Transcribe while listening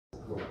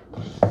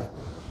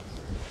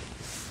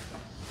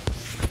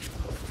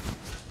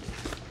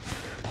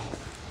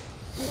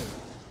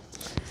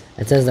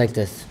It says like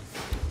this.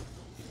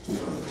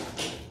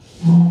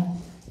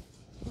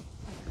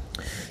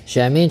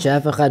 So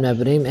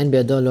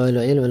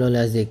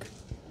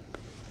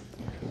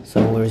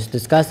we're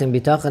discussing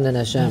bitachon in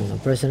Hashem. A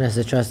person has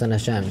to trust in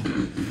Hashem.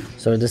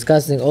 So we're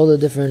discussing all the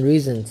different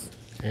reasons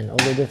and all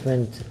the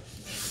different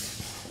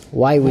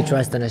why we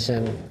trust in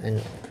Hashem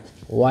and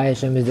why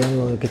Hashem is the only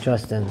one we can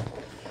trust in.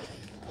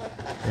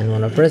 And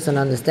when a person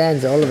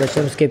understands all of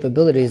Hashem's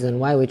capabilities and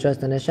why we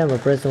trust in Hashem, a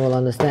person will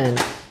understand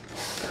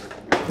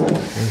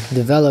and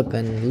develop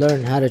and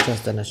learn how to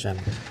trust in Hashem.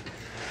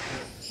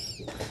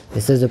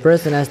 It says a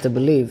person has to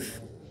believe.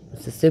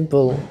 It's a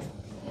simple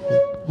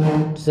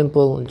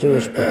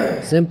Jewish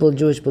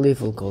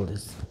belief, we'll call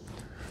this.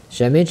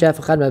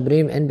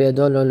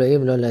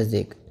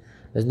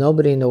 There's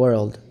nobody in the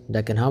world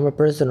that can harm a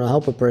person or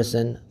help a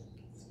person,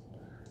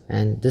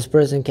 and this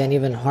person can't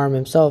even harm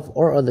himself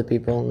or other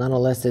people, not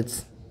unless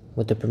it's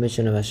with the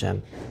permission of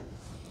Hashem.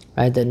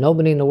 Right? That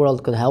nobody in the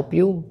world could help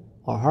you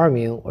or harm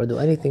you or do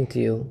anything to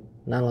you,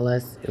 not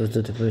unless it was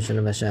due to the permission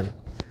of Hashem.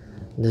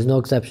 There's no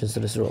exceptions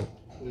to this rule.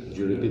 Could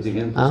you repeat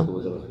again? Huh?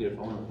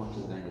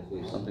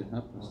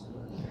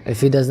 If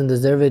he doesn't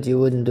deserve it, you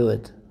wouldn't do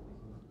it.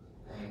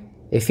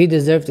 If he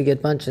deserved to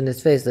get punched in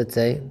his face, let's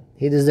say,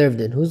 he deserved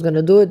it. Who's going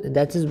to do it?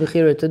 That's his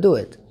bechira to do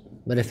it.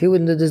 But if he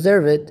wouldn't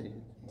deserve it,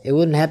 it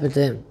wouldn't happen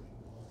to him.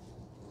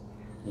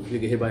 If you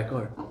get hit by a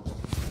car.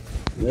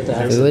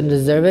 If he wouldn't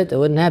deserve it, it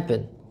wouldn't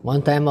happen.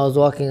 One time I was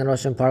walking on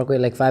Roshan Parkway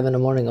like 5 in the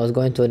morning. I was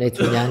going to an Eitz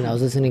Minyan. I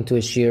was listening to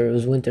a shir. It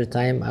was winter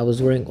time. I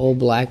was wearing all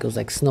black. It was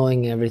like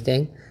snowing and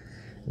everything.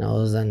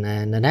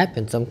 And it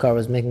happened. Some car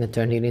was making a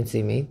turn. He didn't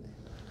see me.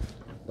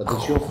 But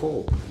it's your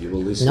fault. You were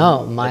listening.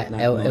 No,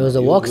 it was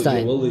a walk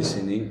sign. You were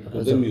listening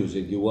to the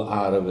music. You were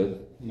out of it.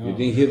 No. You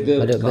didn't hear the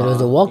but it was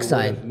a walk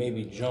sign.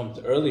 Maybe jumped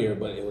earlier,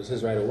 but it was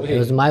his right away. It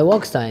was my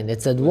walk sign.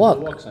 It said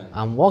walk.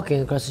 I'm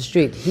walking across the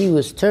street. He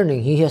was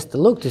turning. He has to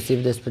look to see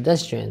if there's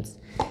pedestrians.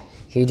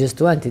 He just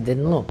went. He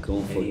didn't look.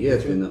 Don't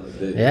forget,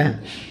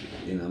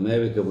 in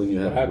America, when you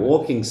have a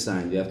walking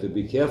sign, you have to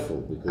be careful.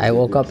 Because I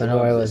woke up and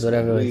where I was,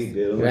 whatever it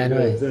was, ran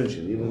away.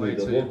 Even with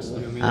the walk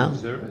sign.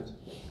 Deserve it?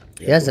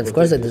 Yes, of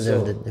course I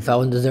deserved it. If I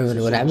wouldn't deserve it,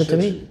 it would happen to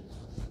me.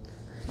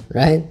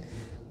 Right?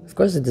 Of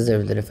course I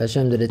deserved it. If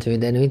Hashem did it to me,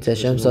 then it means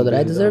Hashem saw that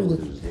I deserved it.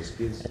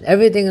 And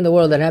everything in the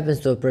world that happens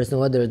to a person,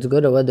 whether it's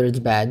good or whether it's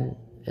bad,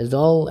 is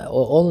all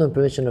in the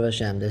permission of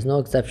Hashem. There's no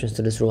exceptions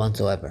to this rule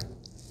whatsoever.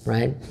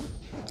 Right?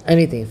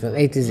 Anything from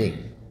A to Z.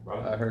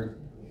 I heard.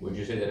 Would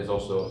you say that is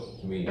also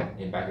can be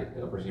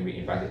impacted? A person can be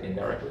impacted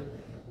indirectly.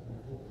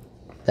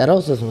 That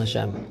also is from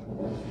Hashem.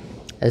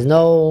 There's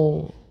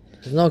no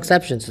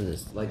exceptions to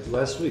this. Like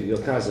last week, your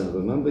cousin,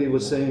 remember he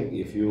was saying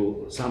if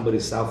somebody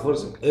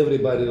suffers,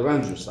 everybody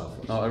around you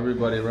suffers. No,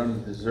 everybody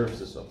around deserves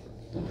to suffer.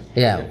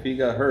 Yeah. If he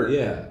got hurt,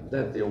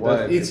 your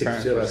wife, your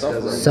parents are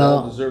suffering. So, they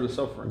all deserve the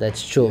suffering.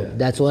 That's true. Yeah.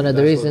 That's one of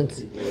the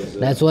reasons.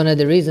 That's one of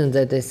the reasons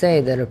that they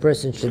say that a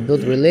person should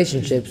build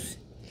relationships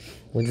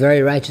with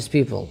very righteous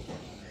people.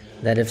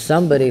 That if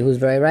somebody who's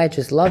very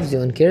righteous loves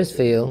you and cares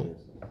for you,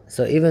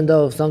 so even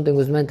though if something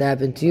was meant to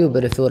happen to you,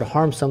 but if it would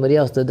harm somebody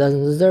else that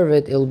doesn't deserve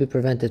it, it will be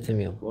prevented from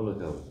you.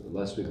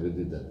 Last week we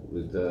did that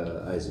with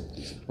Isaac.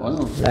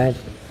 Right?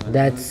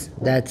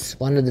 That's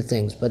one of the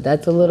things. But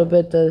that's a little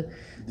bit.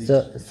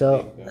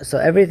 So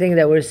everything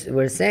that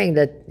we're saying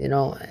that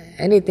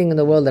anything in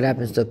the world that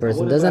happens to a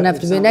person doesn't have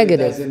to be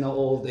negative. In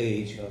old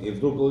age,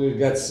 if you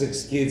got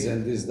 6 kids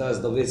and this does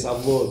the way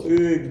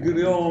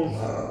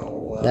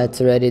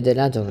that's already, they're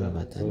not talking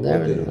about that.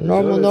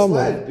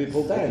 Normal.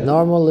 People die.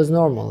 Normal is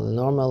normal.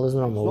 Normal is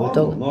normal.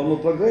 Normal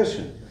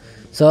progression.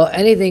 So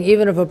anything,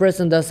 even if a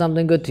person does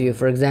something good to you,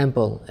 for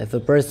example, if a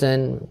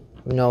person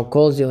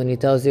calls you and he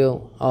tells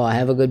you, oh, I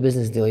have a good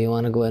business deal, you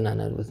want to go in on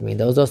it with me.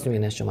 That was also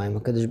min Hashemayim.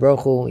 HaKadosh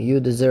Baruch Hu,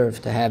 you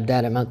deserve to have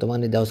that amount of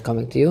money that was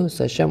coming to you.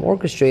 So Hashem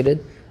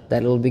orchestrated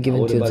that it will be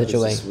given to you in such a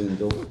way.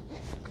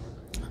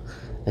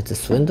 It's a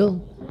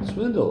swindle?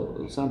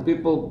 Swindle. Some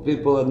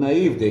people are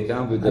naive. They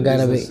come with the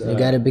You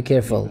gotta be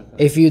careful.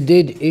 If you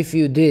did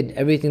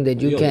everything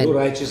that you can. You're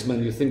righteous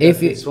man. You think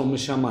that it's from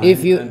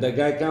Shamayim, and the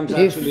guy comes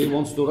actually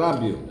wants to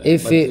rob you.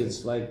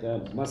 It's like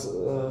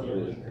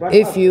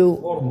if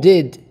you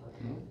did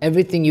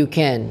everything you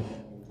can,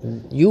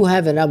 you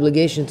have an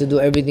obligation to do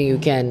everything you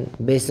can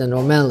based on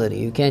normality.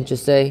 You can't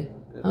just say,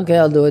 okay,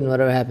 I'll do it and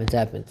whatever happens,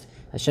 happens.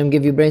 Hashem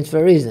give you brains for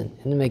a reason.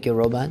 He didn't make you a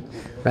robot.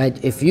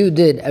 Right? If you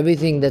did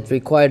everything that's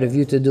required of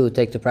you to do,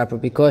 take the proper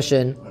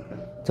precaution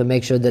to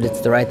make sure that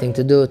it's the right thing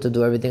to do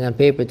everything on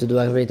paper, to do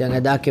everything on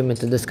a document,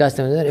 to discuss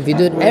them. If you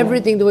did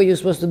everything the way you're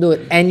supposed to do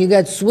it and you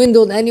got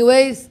swindled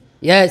anyways,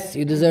 yes,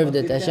 you deserved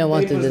it. Hashem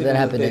wanted that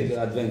happen.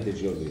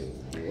 Advantage of you.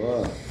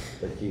 Wow.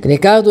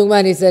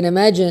 He said,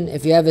 imagine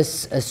if you have a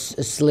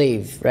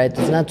slave, right?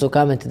 It's not so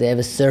common today. Have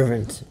a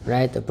servant,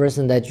 right? A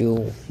person that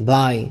you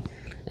buy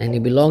and he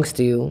belongs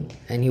to you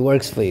and he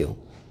works for you.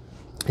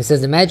 He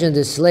says, imagine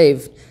this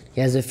slave,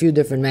 he has a few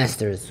different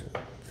masters,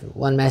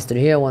 one master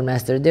here, one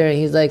master there.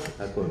 He's like,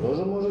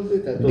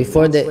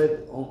 before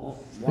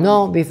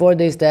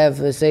they used to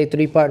have, say,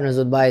 3 partners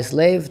would buy a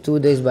slave, 2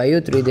 days by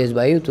you, 3 days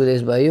by you, 2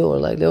 days by you, or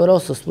like they would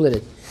also split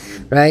it,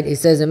 right? He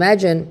says,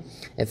 imagine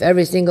if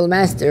every single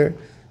master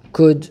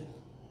could,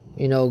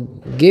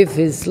 give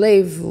his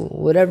slave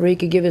whatever he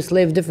could give his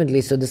slave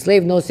differently. So the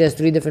slave knows he has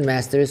 3 different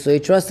masters, so he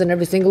trusts in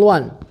every single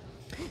one.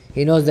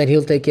 He knows that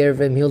he'll take care of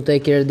him, he'll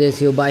take care of this,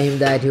 he'll buy him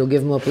that, he'll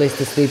give him a place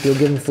to sleep, he'll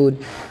give him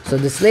food. So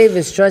the slave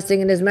is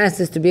trusting in his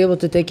masters to be able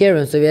to take care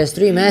of him. So if he has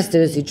 3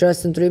 masters, he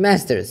trusts in 3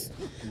 masters,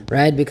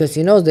 right? Because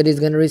he knows that he's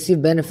going to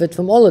receive benefit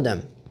from all of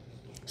them.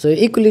 So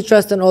he equally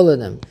trusts in all of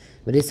them.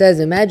 But he says,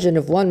 imagine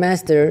if one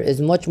master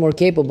is much more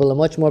capable and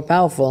much more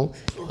powerful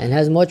and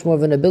has much more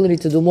of an ability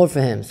to do more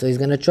for him. So he's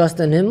going to trust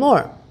in him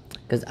more.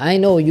 Because I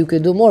know you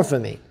could do more for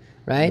me,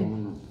 right?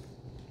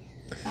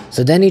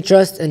 So then he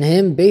trusts in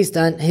him based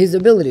on his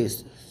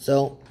abilities.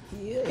 So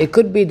it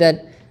could be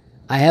that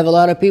I have a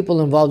lot of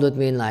people involved with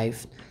me in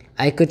life.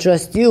 I could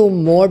trust you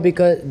more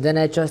than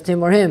I trust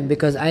him or him,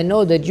 because I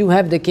know that you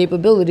have the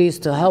capabilities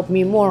to help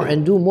me more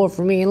and do more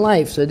for me in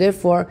life. So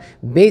therefore,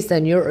 based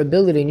on your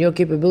ability and your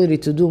capability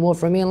to do more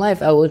for me in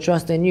life, I will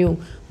trust in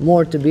you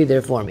more to be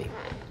there for me.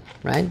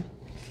 Right?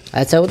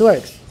 That's how it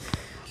works.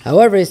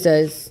 However, he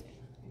says,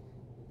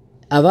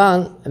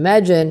 Aval,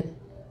 imagine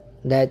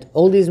that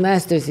all these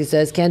masters, he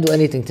says, can't do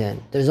anything to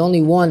him. There's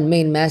only one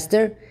main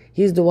master.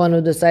 He's the one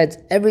who decides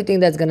everything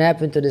that's going to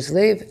happen to the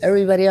slave.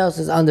 Everybody else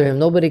is under him.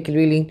 Nobody can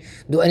really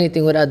do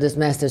anything without this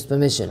master's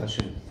permission.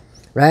 Hashem.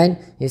 Right?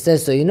 He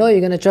says, so you're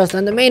going to trust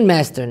on the main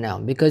master now.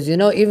 Because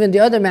even the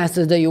other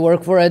masters that you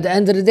work for, at the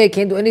end of the day,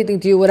 can't do anything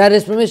to you without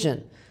his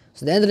permission.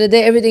 So at the end of the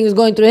day, everything is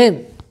going through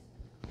him.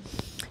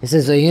 He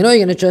says, so you're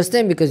going to trust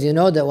him because you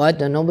know that what?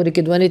 That nobody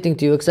can do anything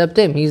to you except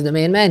him. He's the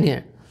main man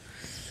here.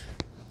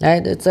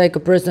 Right? It's like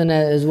a person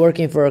that is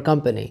working for a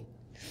company.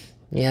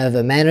 You have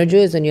the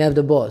managers and you have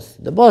the boss.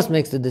 The boss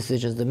makes the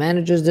decisions. The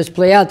managers just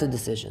play out the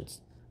decisions,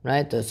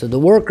 right? So the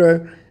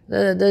worker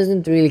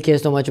doesn't really care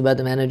so much about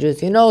the managers.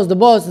 He knows the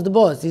boss is the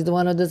boss. He's the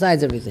one who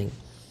decides everything.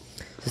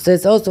 So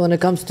it's also when it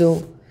comes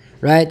to,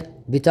 right,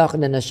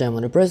 bitachon and Hashem,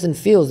 when a person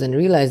feels and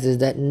realizes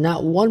that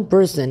not one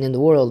person in the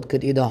world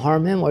could either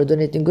harm him or do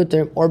anything good to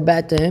him or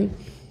bad to him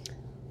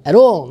at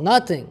all,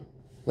 nothing,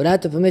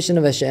 without the permission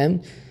of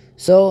Hashem.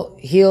 So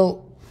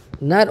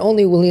not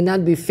only will he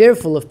not be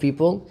fearful of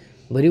people,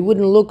 but he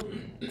wouldn't look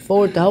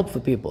forward to help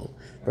for people.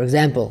 For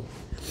example,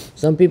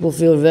 some people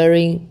feel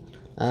very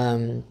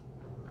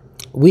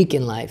weak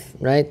in life,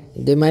 right?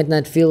 They might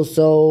not feel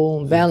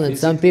so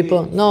balanced. Some people,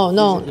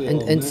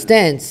 and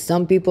stance.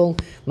 Some people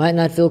might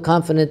not feel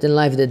confident in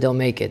life that they'll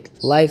make it.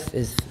 Life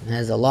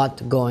has a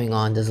lot going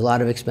on. There's a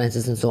lot of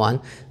expenses and so on.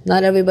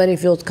 Not everybody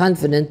feels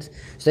confident,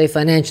 say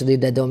financially,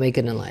 that they'll make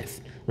it in life,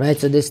 right?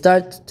 So they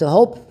start to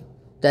hope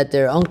that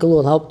their uncle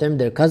will help them,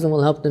 their cousin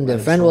will help them, their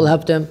friend will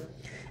help them.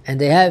 And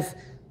they have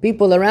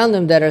people around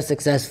them that are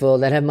successful,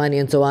 that have money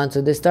and so on.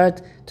 So they start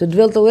to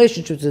build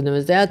relationships with them.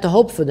 They start to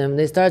hope for them.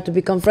 They start to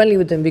become friendly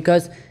with them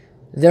because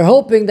they're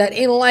hoping that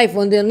in life,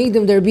 when they'll need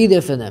them, they'll be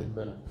there for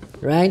them.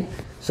 Right?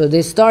 So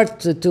they start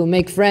to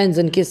make friends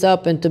and kiss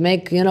up and to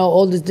make,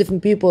 all these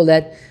different people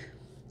that,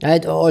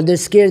 right? Or they're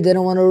scared, they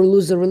don't want to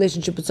lose a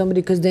relationship with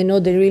somebody because they know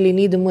they really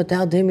need them.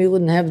 Without him, he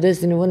wouldn't have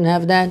this and he wouldn't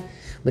have that.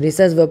 But he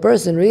says if a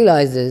person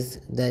realizes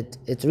that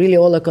it's really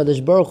all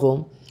HaKadosh Baruch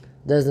Hu,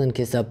 doesn't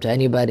kiss up to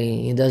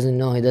anybody, he doesn't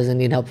know, he doesn't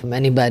need help from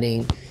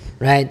anybody,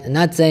 right? I'm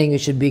not saying you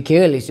should be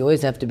careless, you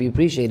always have to be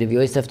appreciative, you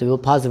always have to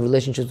build positive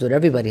relationships with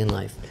everybody in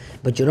life.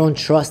 But you don't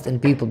trust in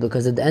people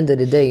because at the end of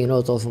the day,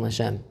 it's all from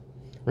Hashem,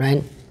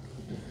 right?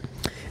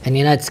 And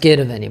you're not scared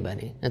of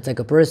anybody. It's like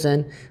a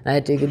person,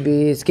 right? You could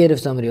be scared of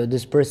somebody, or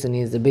this person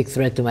is a big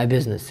threat to my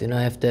business.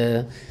 I have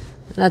to,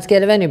 not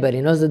scared of anybody.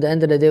 He knows at the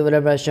end of the day,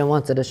 whatever Hashem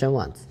wants, that Hashem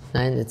wants.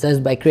 And it says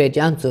by Kriyat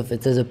Yamsuf,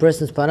 it says a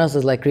person's paras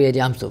is like Kriyat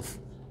Yamsuf.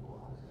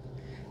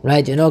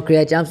 Right?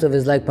 Kriyat Yamsuf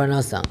is like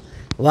Parnasa.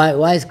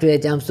 Why is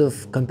Kriyat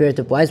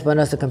Yamsuf why is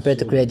Parnasa compared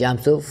to Kriyat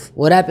Yamsuf?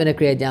 What happened at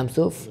Kriyat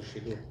Yamsuf?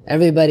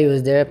 Everybody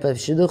was there, but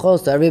Shidduch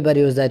also,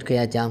 everybody was at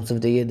Kriyat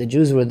Yamsuf. The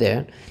Jews were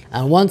there.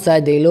 On one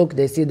side they look,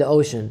 they see the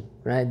ocean,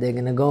 right? They're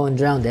going to go and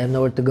drown, they have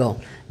nowhere to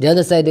go. The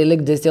other side they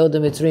look, they see all the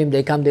Mitzrayim,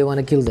 they come, they want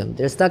to kill them.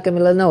 They're stuck in the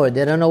middle of nowhere,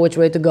 they don't know which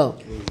way to go.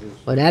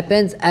 What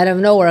happens? Out of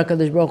nowhere,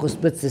 HaKadosh Baruch Hu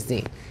splits the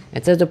sea.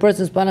 It says the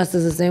person's panas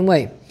is the same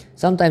way.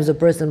 Sometimes the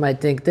person might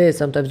think this,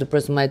 sometimes the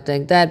person might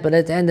think that, but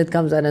at the end it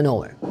comes out of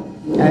nowhere.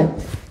 Right?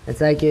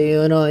 It's like, I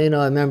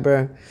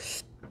remember,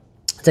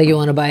 it's like you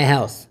want to buy a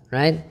house,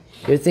 right?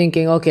 You're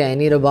thinking, okay, I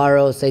need to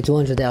borrow, say,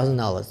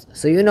 $200,000.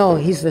 So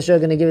he's for sure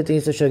going to give it to you,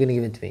 he's for sure going to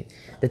give it to me.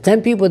 The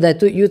 10 people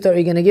that you thought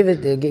are going to give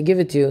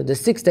it to you, the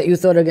 6 that you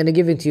thought are going to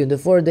give it to you, the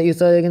 4 that you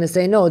thought are going to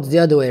say no, it's the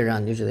other way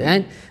around usually,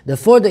 right? The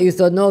 4 that you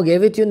thought no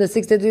gave it to you, and the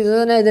 6 that you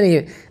thought no didn't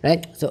give it,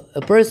 right? So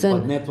a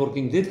person... But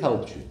networking did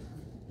help you.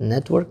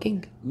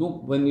 Networking?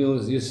 No, when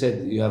you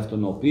said you have to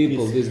know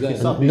people, this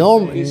that.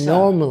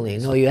 Normally,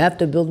 no, you have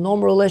to build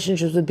normal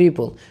relationships with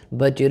people,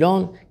 but you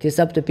don't kiss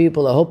up to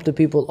people or hope to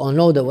people or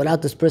know that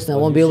without this person I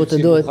won't be able to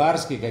do it.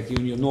 Какие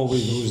у него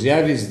новые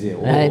друзья везде.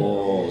 Right.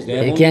 They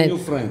have only new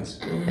friends.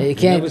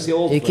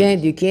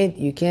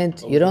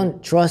 You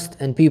don't trust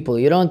in people.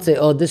 You don't say,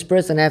 oh, this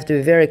person I have to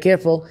be very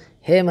careful.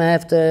 Him, I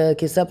have to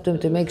kiss up to him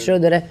to make sure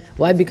that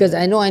why? Because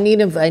I know I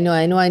need him. I know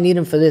I need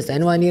him for this. I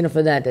know I need him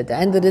for that. At the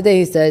end of the day,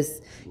 he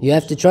says, you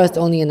have to trust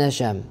only in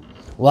Hashem.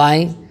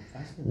 Why?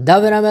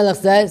 David HaMelech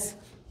says,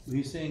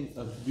 he's saying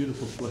a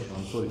beautiful question.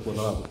 I'm sorry for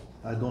Arabic.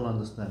 I don't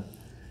understand.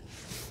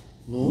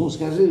 Ну,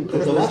 скажи,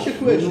 это ваша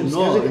question.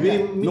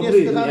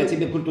 Я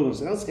тебе культурно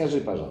сказал, скажи,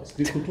 пожалуйста.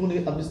 Ты культурно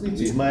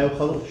объясните. Мое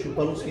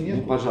по-русски нет.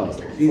 Ну,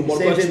 пожалуйста. Ну,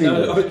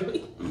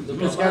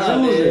 скажи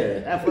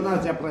уже.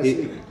 Афана тебя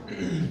просил.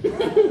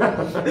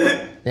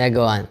 Yeah,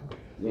 go on.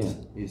 Yeah.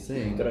 He's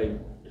saying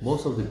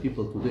most of the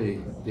people today,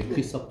 they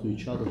kiss up to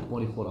each other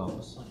 24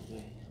 hours.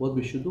 What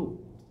we should do?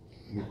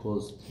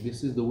 Because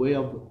this is the way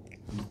of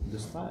the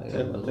style.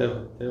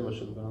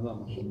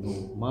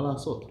 מה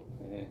לעשות?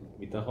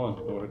 You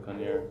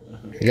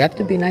have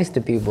to be nice to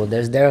people.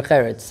 There's derech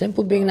eretz.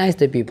 Simple being nice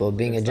to people,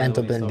 being a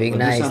gentleman, being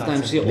nice,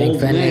 Sometimes see being old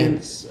friendly.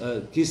 men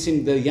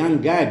kissing the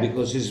young guy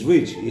because he's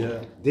rich.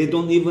 They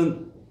don't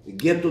even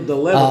get to the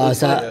level.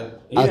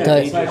 I'll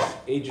tell you.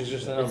 Age is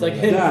just It's like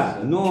him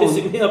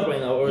kissing me up right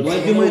now. Or it's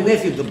Like my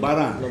nephew, the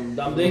Baran.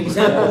 I'm the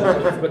example.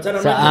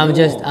 So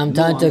I'm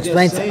trying to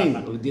explain.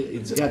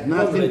 It's got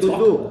nothing to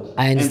do.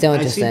 I understand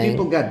what you're I see saying.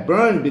 people got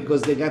burned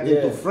because they got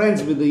into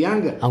friends with the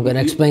younger. I'm gonna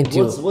explain to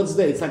you. What's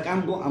that? It's like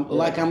I'm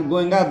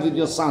going out with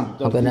your son.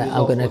 I'm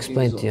gonna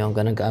explain to you. I'm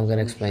gonna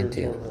explain to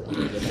you.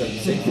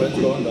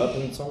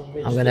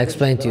 I'm gonna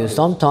explain to you.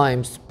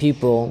 Sometimes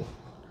people,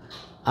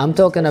 I'm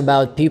talking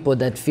about people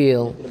that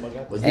feel.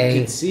 But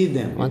you can see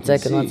them. One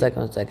second.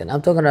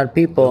 I'm talking about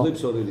people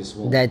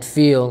that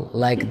feel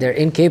like they're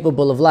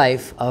incapable of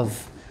life,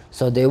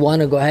 so they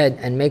want to go ahead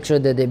and make sure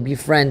that they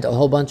befriend a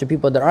whole bunch of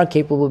people that are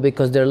capable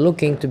because they're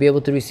looking to be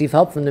able to receive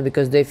help from them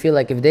because they feel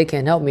like if they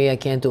can't help me, I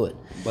can't do it.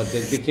 But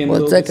they became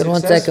One second.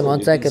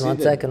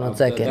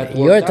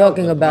 You're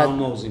talking about.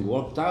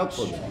 Worked out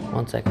for them.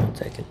 One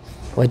second.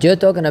 What you're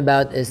talking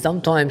about is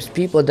sometimes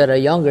people that are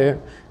younger,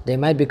 they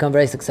might become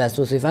very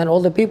successful. So you find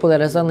older people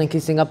that are suddenly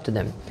kissing up to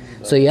them.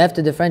 So you have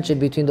to differentiate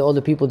between the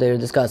older people that you're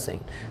discussing,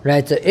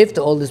 right? So if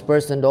the older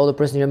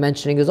person you're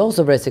mentioning is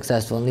also very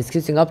successful and he's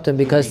kissing up to him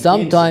because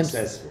sometimes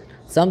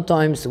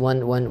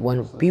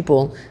when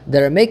people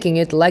that are making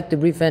it like to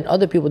befriend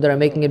other people that are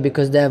making it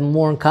because they have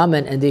more in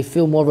common and they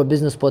feel more of a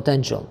business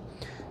potential.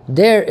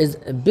 There is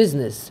a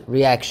business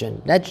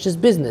reaction. That's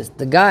just business.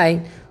 The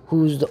guy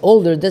who's the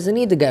older doesn't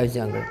need the guy who's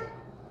younger.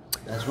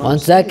 One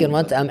second,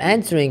 I'm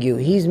answering you.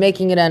 He's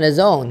making it on his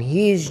own.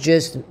 He's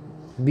just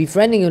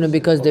befriending him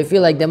because they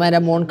feel like they might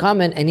have more in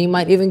common and he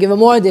might even give him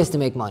more ideas to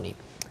make money.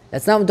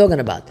 That's not what I'm talking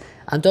about.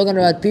 I'm talking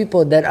about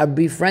people that are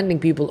befriending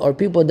people or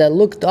people that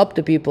looked up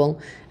to people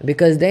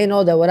because they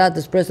know that without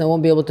this person I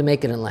won't be able to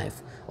make it in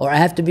life. Or I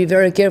have to be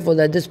very careful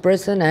that this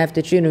person, I have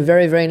to treat him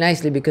very, very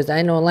nicely because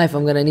I know in life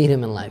I'm going to need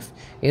him in life.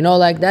 You know,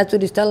 like that's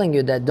what he's telling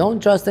you, that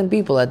don't trust in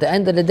people. At the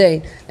end of the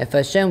day, if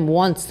Hashem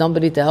wants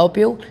somebody to help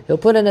you, He'll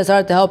put in His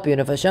heart to help you.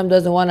 And if Hashem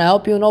doesn't want to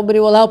help you, nobody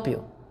will help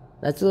you.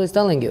 That's what he's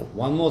telling you.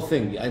 One more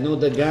thing. I know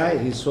the guy,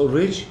 he's so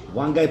rich.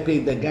 One guy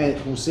paid the guy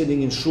who's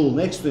sitting in shul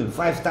next to him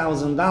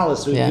 $5,000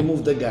 so he can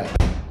move the guy.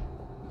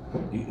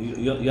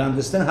 You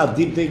understand how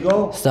deep they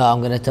go? So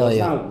I'm going to tell you.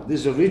 Now, this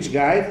is a rich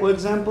guy, for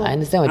example. I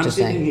understand what you're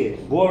saying. I'm sitting here.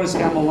 Boris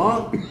come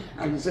along.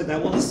 I said, I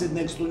want to sit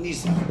next to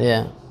Nisa.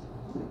 Yeah.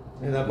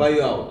 And I buy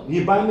you out.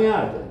 You buy me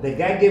out. The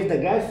guy gave the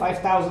guy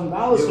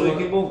 $5,000 so he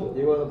can move.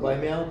 You want to buy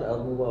me out?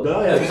 I'll move out.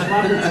 Да, я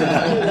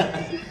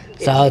бесплатно.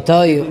 So I'll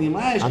tell you.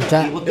 I'm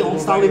trying. Он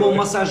стал его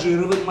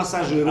массажировать,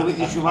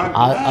 и чувак.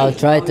 I'll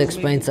try to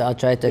explain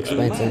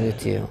something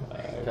to you.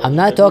 I'm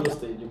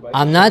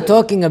not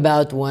talking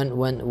about when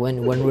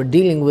we're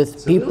dealing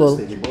with people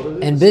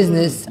in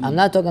business. I'm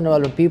not talking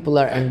about when people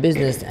are in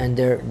business and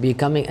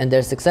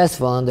they're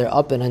successful and they're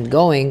up and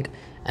going,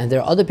 and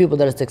there are other people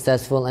that are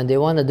successful and they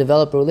want to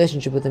develop a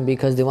relationship with them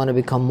because they want to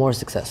become more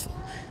successful,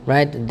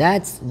 right?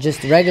 That's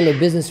just regular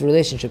business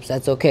relationships.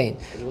 That's okay.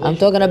 I'm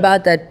talking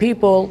about that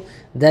people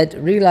that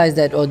realize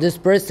that, oh, this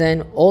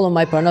person, all of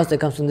my parnasa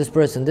comes from this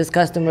person. This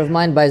customer of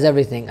mine buys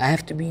everything. I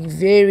have to be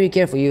very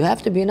careful. You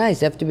have to be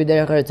nice. You have to be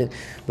derech,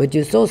 but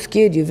you're so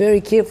scared. You're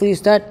very careful. You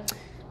start.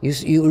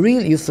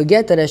 You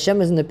forget that Hashem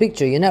is in the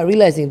picture. You're not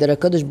realizing that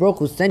HaKadosh Baruch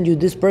Hu sent you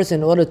this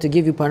person in order to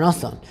give you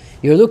parnasa.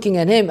 You're looking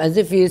at him as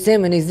if he is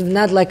him and he's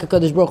not like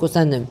HaKadosh Baruch Hu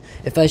sent him.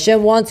 If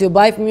Hashem wants, he'll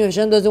buy from you. If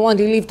Hashem doesn't want,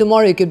 he'll leave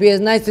tomorrow. You could be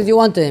as nice as you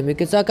want to him. You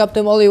could suck up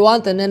to him all you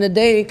want and then a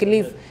day he can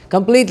leave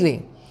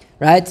completely.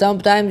 Right?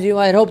 Sometimes you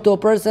might hope to a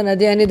person at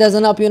the end he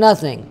doesn't help you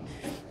nothing.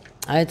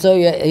 Right? So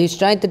he's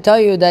trying to tell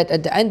you that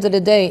at the end of the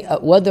day,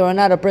 whether or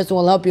not a person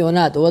will help you or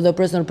not, or whether a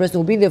person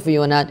will be there for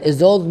you or not,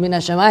 is all min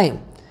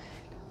hashamayim.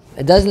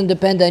 It doesn't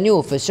depend on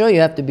you. For sure you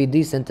have to be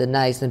decent and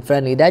nice and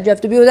friendly. That you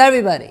have to be with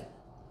everybody.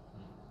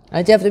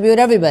 Right? You have to be with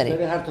everybody.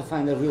 Very hard to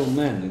find a real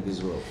man in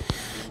this world.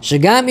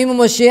 שגם אם הוא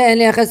מושיע אין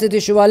לייחס את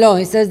ישועה לו.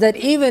 He says that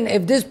even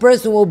if this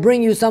person will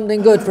bring you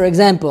something good, for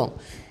example,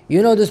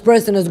 you know this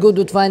person is good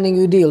with finding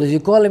you deals. You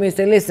call him and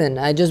say, listen,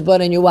 I just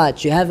bought a new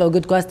watch. You have a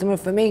good customer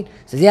for me? He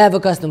says, yeah, I have a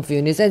customer for you.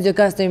 And he sends your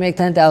customer, you make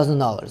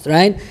 $10,000,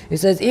 right? He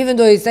says, even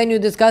though he sent you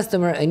this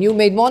customer and you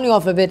made money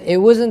off of it, it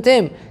wasn't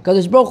him.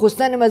 Kadosh Baruch Hu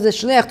sent him as a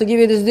shliach to give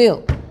you this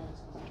deal.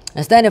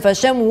 Understand? If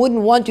Hashem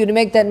wouldn't want you to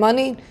make that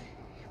money,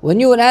 when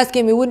you would ask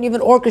him, he wouldn't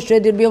even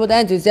orchestrate you to be able to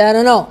answer. He'd say, I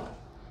don't know.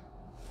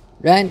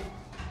 Right?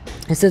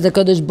 He says the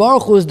Kadosh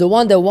Baruch Hu is the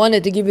one that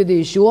wanted to give you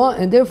the Yeshua,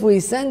 and therefore he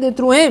sent it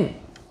through him.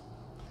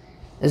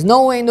 There's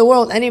no way in the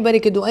world anybody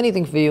could do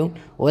anything for you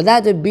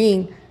without it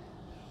being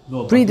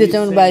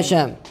predetermined by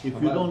Hashem. If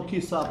you don't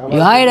kiss up,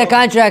 You hired a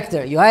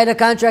contractor. You hired a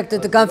contractor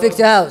to come fix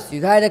your house.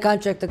 You hired a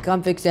contractor to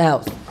come fix your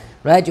house.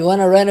 Right? You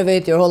want to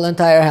renovate your whole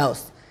entire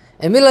house.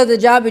 In the middle of the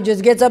job, he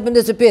just gets up and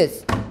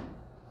disappears.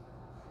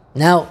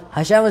 Now,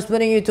 Hashem is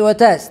putting you to a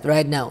test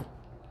right now.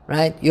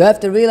 Right? You have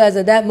to realize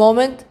at that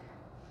moment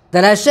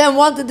that Hashem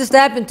wanted this to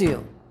happen to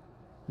you.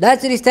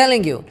 That's what he's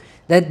telling you.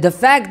 That the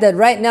fact that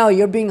right now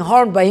you're being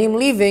harmed by him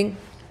leaving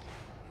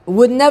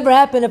would never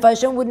happen if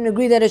Hashem wouldn't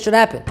agree that it should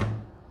happen.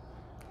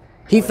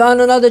 He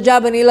found another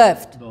job and he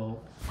left. no,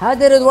 How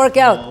did it work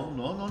out?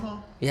 no.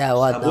 Yeah,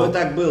 what? тобой No.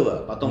 так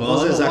было. Потом No,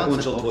 Хозе one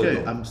закончил second. твой Okay,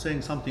 дом. I'm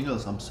saying something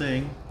else. I'm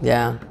saying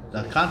Yeah.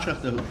 the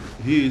contractor,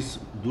 he is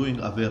doing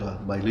avera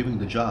by leaving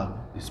the job.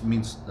 This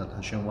means that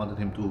Hashem wanted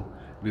him to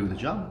leave the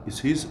job. It's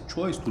his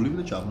choice to leave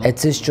the job. No?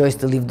 It's his choice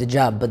to leave the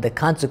job, but the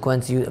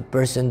consequence a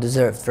person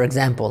deserves. For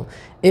example,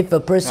 if a Now,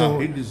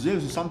 person... he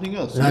deserves something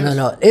else.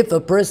 No. If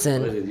a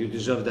person... You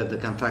deserve that the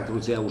contractor у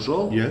тебя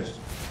ушел? Yes.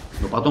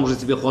 Но потом же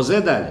тебе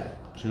Хозе дали.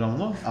 You don't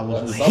know? I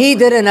was He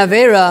did an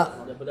avera...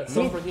 But that's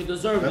suffering he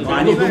deserved.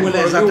 Они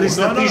думали, за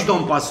 300 тысяч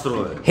дом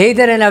построят. He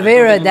did an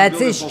avera, that's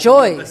his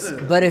choice.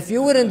 But if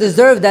you wouldn't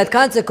deserve that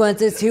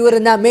consequences, he would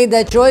have not made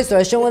that choice, or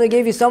Hashem would have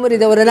gave you somebody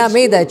that would have not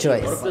made that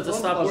choice. What if there's a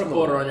stop work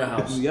order on your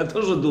house? Я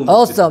тоже думаю.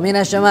 Also, Min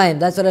Hashemayim,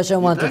 that's what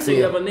Hashem wanted for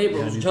You have you. a neighbor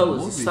who's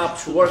jealous. He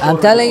stops work I'm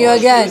order. telling you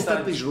again,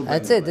 300 тысяч рублей.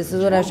 that's it, this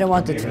is what Hashem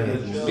wanted for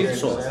you.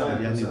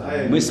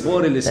 500. Мы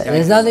спорили с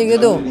There's nothing you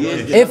do.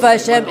 If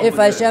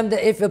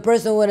a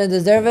person wouldn't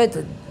deserve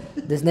it,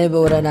 this neighbor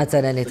would have not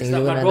said anything. He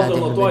Stop would my have not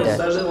brother-in-law even twice. been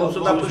there. Даже он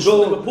сюда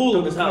пришел в pool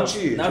in his house.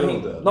 Now he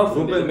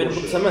nothing. They made him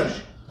put cement.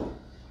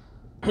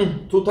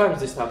 2 times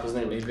they stopped his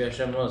neighbor. Maybe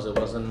Hashem knows it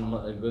wasn't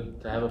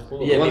good to have a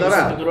pool. Yeah, maybe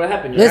something would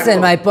happen. Listen,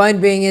 my point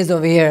being is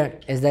over here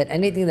is that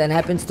anything that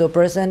happens to a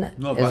person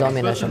No, is but all if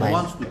Min a person Hashemayim.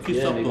 wants to kiss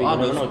Yeah, up maybe to you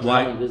others, don't know.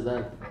 why? Driving this,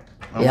 that.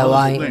 I Yeah, want to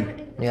why?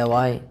 explain. Yeah,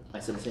 why? I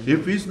said the same.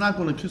 If he's not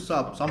going to kiss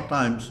up,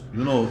 sometimes,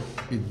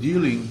 in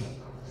dealing,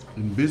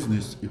 in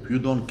business, if you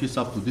don't kiss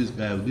up to this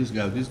guy or this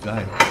guy or this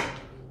guy,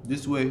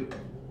 this way,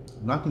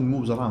 nothing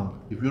moves around.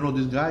 If you know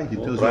this guy, he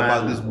tells you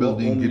about this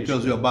building, he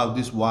tells you about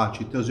this watch,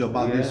 he tells you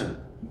about this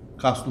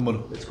customer.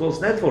 It's called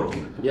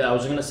networking. Yeah, I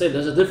was gonna say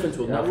there's a difference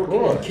with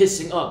networking and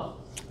kissing up.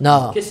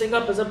 No. Kissing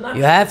up is obnoxious.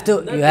 You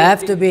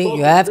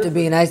have to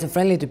be nice and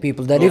friendly to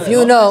people. That if you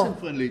Nice know, and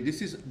friendly.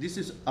 This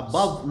is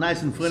above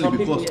nice and friendly Some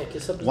people, because yeah,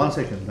 kiss up to one them.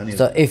 second, Daniel.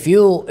 so if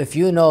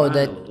you know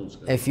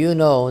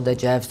that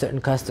you have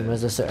certain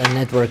customers or certain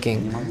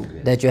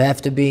networking, that you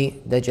have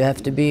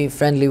to be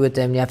friendly with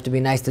them, you have to be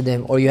nice to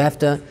them, or you have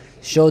to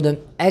show them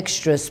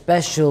extra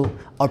special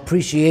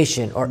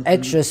appreciation or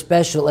extra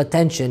special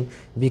attention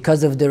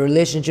because of the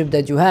relationship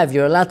that you have.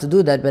 You're allowed to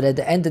do that, but at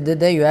the end of the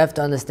day, you have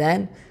to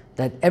understand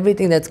that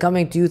everything that's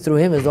coming to you through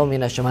him is all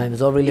Min Hashemayim,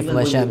 is all really from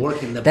when we Hashem.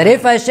 work in the That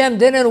if Hashem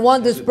didn't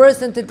want this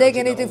person to take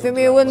anything from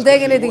you, he wouldn't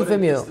take anything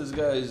from you. This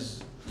guy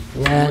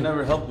he Yeah. would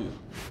never help you.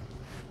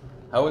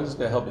 How would this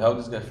guy help you? How would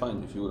this guy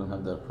find you if you wouldn't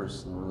have that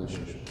personal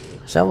relationship?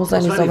 Hashem will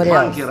send you Смотри, в somebody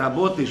else. банке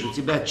работаешь, у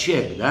тебя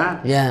чек,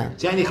 да? Yeah.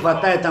 Тебе не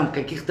хватает там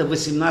каких-то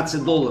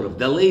 $18.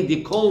 The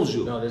lady calls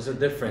you. No, there's a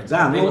difference.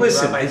 Да, I think ну what the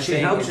listen, rabbi is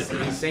saying helps is you.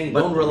 he's saying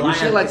But don't rely you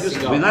say on like this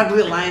this, we're not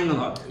relying on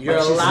her. You're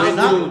But she's allowed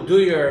not- to do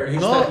your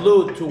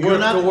hishtadlut to you're work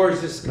not- towards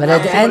this. But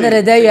at the end of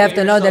the day, you have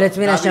to know that it's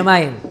Min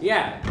Hashemayim.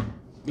 Yeah.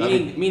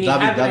 David, Meaning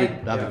have David,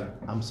 an David,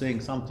 I'm saying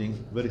something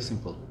very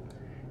simple.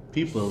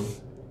 People,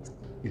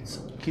 it's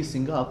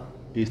kissing up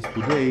is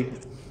today,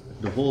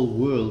 the whole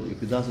world,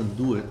 if it doesn't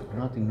do it,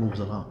 nothing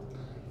moves around.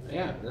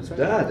 Yeah, that's right.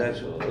 Да,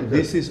 that's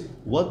This is,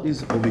 what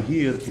is over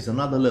here is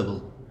another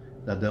level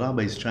that the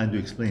rabbi is trying to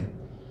explain.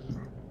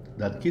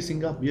 That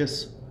kissing up,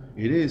 yes,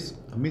 it is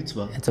a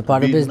mitzvah. It's a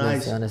part of to be business,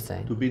 nice, you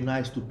understand. To be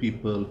nice to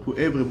people, to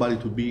everybody,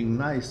 to being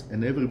nice,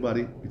 and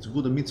everybody, it's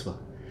good a mitzvah.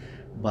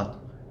 But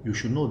you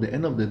should know, the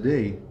end of the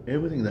day,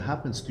 everything that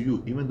happens to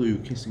you, even though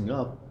you're kissing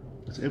up,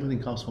 it's everything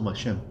comes from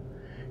Hashem.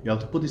 You have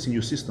to put this in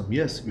your system.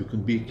 Yes, you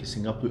can be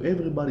kissing up to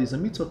everybody. It's a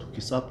mitzvah to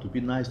kiss up, to be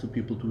nice to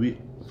people, to be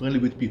friendly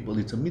with people.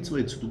 It's a mitzvah,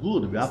 it's too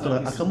good.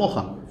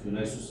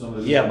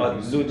 Yeah,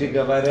 but люди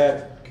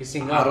говорят,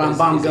 Kissing а up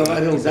Рамбам is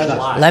говорил, a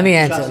lie. Let me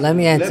answer.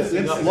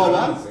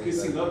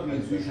 Kissing up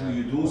means usually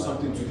you do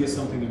something to get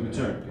something in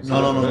return.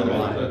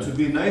 No. To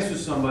be nice to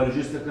somebody,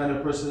 just the kind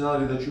of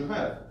personality that you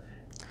have.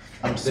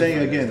 I'm saying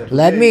again.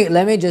 Let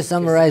me just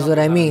summarize what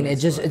I mean.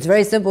 It's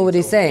very simple what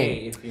he's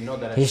saying. If you know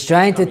that He's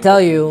trying to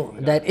tell you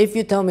that if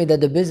you tell me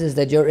that the business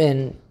that you're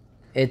in,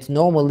 it's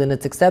normal and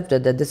it's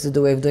accepted, that this is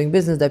the way of doing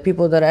business, that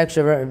people that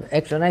are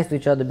extra nice to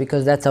each other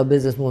because that's how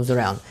business moves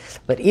around.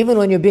 But even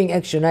when you're being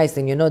extra nice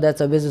and you know that's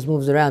how business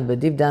moves around, but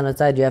deep down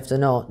inside you have to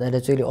know that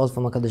it's really all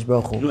from HaKadosh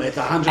Baruch Hu.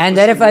 And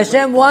that if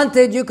Hashem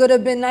wanted, you could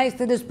have been nice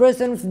to this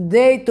person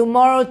today,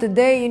 tomorrow,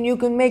 today, and you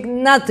could make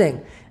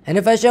nothing. And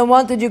if Hashem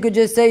wanted, you could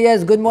just say,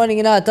 yes, good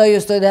morning, I'll tell you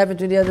a story that happened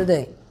to me the other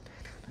day.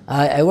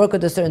 I work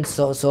with a certain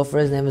sofer,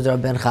 his name is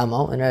Rabben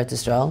Chamo in Eretz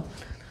Yisrael.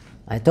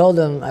 I told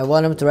him, I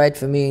want him to write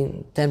for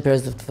me 10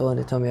 pairs of tefillin.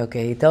 He told me,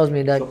 okay. He tells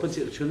me that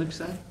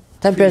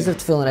 10 pairs of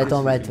tefillin, I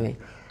told him, write to me.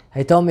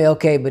 He told me,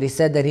 okay, but he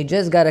said that he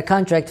just got a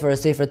contract for a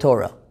Sefer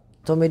Torah.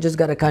 He told me he just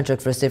got a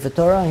contract for a Sefer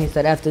Torah, and he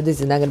said after this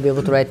he's not going to be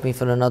able to write me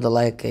for another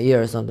like a year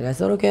or something. I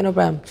said, okay, no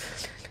problem.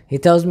 He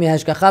tells me,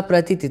 Hashgacha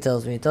Pratit, he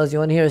tells me. He tells, you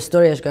want to hear a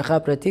story,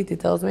 Hashgacha Pratit, he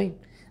tells me.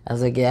 I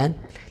was like, yeah.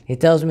 He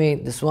tells me,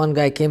 this one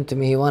guy came to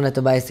me, he wanted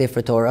to buy a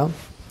Sefer Torah.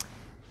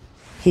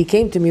 He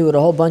came to me with a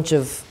whole bunch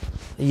of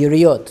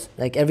Yuriot.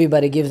 Like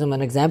everybody gives him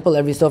an example,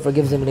 every sofer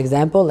gives him an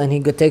example, and he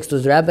takes to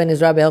his rabbi, and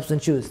his rabbi helps him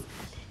choose.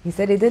 He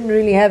said he didn't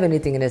really have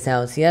anything in his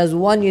house. He has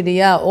one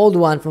Yudiyah, old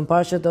one from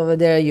Parshat over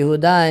there,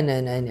 Yehuda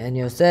and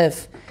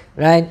Yosef,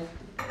 right?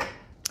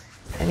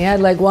 And he had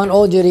like one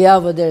old Yudiyah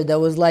over there that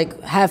was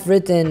like half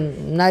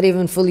written, not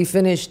even fully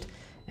finished.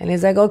 And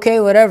he's like,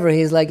 okay, whatever.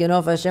 He's like,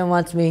 if Hashem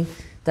wants me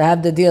to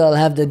have the deal, I'll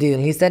have the deal.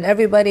 He said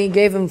everybody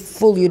gave him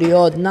full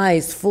Yudiyot,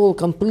 nice, full,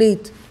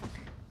 complete.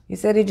 He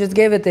said he just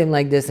gave it to him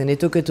like this, and he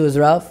took it to his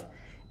Rav.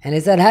 And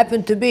he said,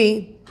 happened to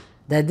be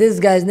that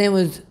this guy's name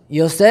was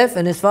Yosef,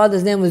 and his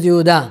father's name was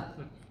Yehuda.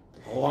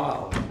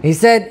 Wow. He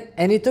said,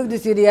 and he took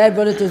this Yidiyah,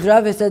 brought it to his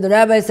Rav. He said, the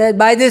rabbi said,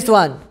 buy this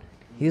one.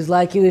 He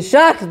was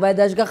shocked by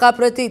the Hashgacha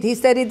Pratit. He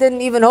said he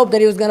didn't even hope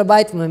that he was going to buy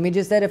it from him. He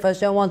just said, if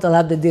Hashem wants, I'll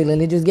have the deal.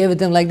 And he just gave it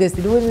to him like this.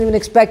 He wasn't even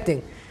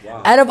expecting.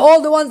 Wow. Out of all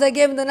the ones I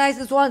gave him, the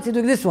nicest ones, he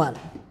took this one.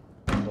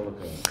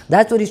 Okay.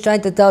 That's what he's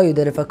trying to tell you,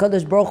 that if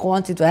HaKadosh Baruch Hu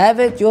wants you to have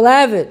it, you'll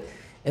have it.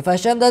 If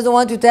Hashem doesn't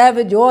want you to have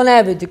it, you won't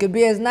have it. You can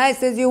be as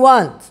nice as you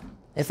want.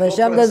 If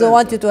Hashem doesn't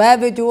want you to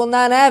have it, you will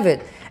not have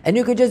it. And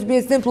you could just be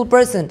a simple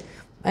person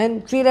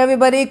and treat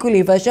everybody equally.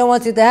 If Hashem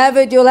wants you to have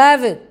it, you'll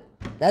have it.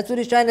 That's what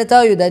he's trying to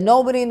tell you, that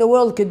nobody in the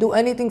world could do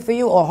anything for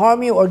you or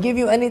harm you or give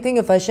you anything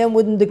if Hashem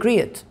wouldn't decree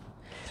it.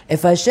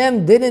 If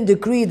Hashem didn't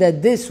decree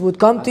that this would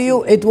come to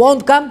you, it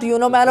won't come to you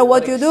no matter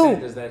what you do.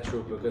 Is that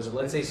true? Because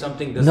let's say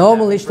something doesn't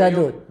normal happen for you,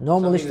 ishtadlut.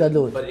 Normal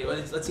ishtadlut. But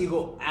let's say you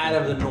go out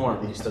of the norm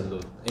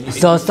ishtadlut.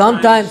 So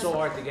sometimes,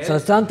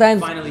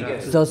 finally get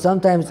it. so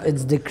sometimes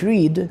it's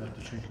decreed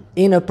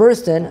in a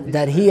person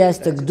that he has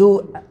to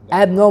do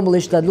abnormal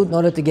ishtadlut in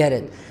order to get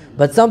it.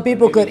 But some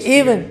people could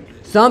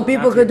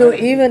do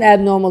even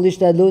abnormal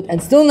ishtadlut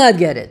and still not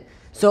get it.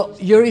 So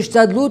your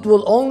ishtadlut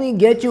will only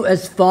get you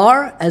as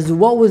far as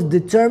what was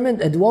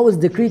determined and what was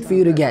decreed for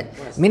you to get.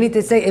 Meaning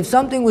to say, if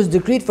something was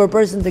decreed for a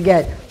person to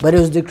get, but it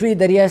was decreed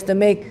that he has to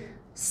make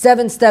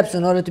 7 steps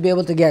in order to be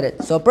able to get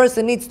it. So a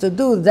person needs to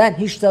do that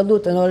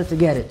hishtadlut in order to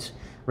get it.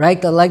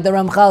 Right? Like the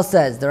Ramchal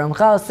says. The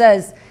Ramchal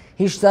says,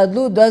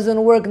 hishtadlut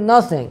doesn't work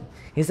nothing.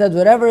 He said,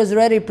 whatever is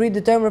already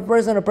predetermined for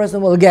a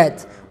person will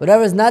get.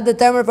 Whatever is not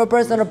determined for a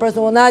person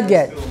will not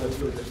get.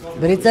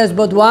 But he says,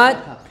 but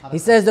what? He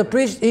says the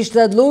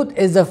ishtadlut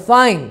is a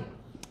fine.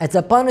 It's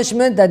a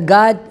punishment that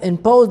God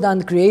imposed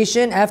on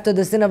creation after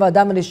the sin of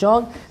Adam and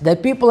Rishon,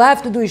 that people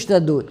have to do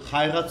ishtadlut.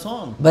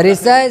 But he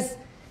says,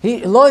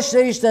 he says,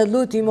 the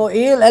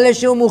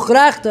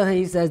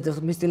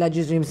Mestilat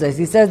Yisrael says,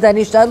 he says that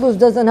ishtadlut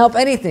doesn't help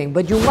anything,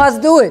 but you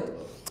must do it.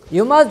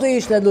 You must do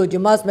ishtadlut. You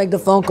must make the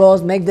phone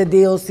calls, make the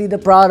deals, see the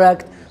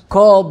product,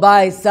 call,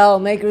 buy, sell,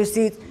 make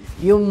receipts.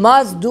 You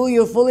must do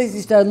your fullest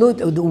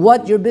ishtadlut,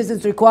 what your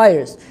business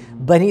requires.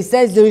 But he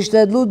says the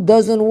ishtadlut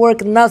doesn't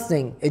work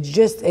nothing. It's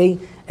just a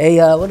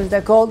what is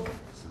that called?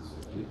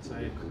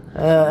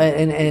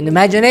 An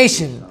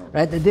imagination,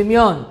 right? The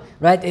dimyon,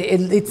 right?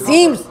 It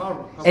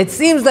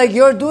seems like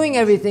you're doing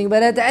everything,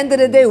 but at the end of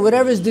the day,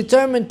 whatever is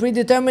predetermined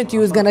to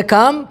you is going to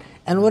come,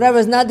 and whatever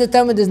is not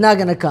determined is not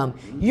going to come.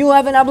 You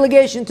have an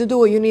obligation to do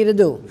what you need to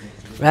do,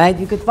 right?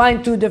 You could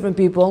find 2 different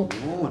people.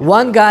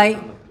 One guy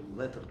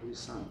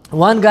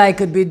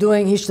could be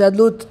doing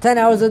hishtadlut 10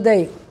 hours a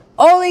day.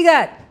 All he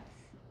got.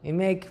 He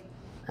make,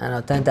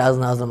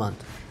 $10,000 a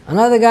month.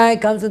 Another guy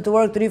comes into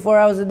work 3-4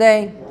 hours a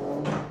day,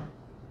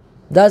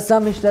 does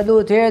some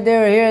ishtadlut here,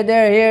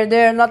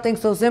 there, nothing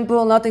so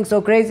simple, nothing so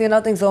crazy,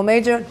 nothing so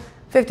major,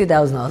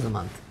 $50,000 a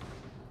month.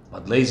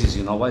 But lazies,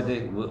 you know why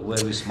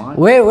where we smart?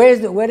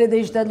 Where did the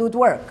ishtadlut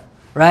work,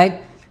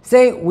 right?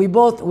 Say we're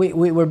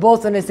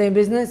both in the same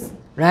business,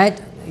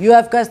 right? You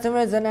have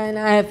customers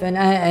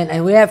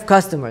and we have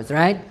customers,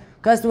 right?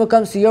 Customer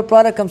comes to your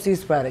product, comes to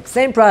his product.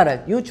 Same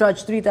product. You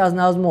charge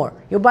 $3,000 more.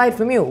 You buy it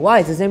from you.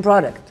 Why? It's the same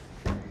product.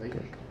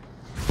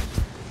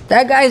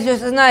 That guy is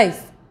just as nice.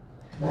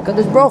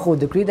 Because Baruch Hu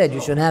decreed that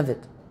you should have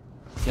it.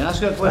 Can I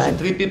ask you a question?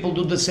 3 people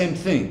do the same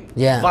thing.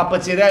 Yeah. 2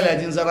 потеряли,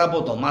 1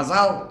 заработал.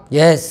 Мазал?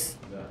 Yes.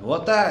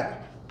 Вот так.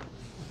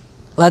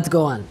 Let's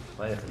go on.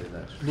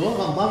 Но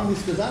Рамбам не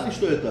сказали,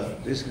 что это.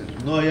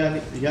 Но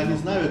я не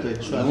знаю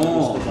это, что это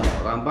No, сказали.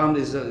 Rambam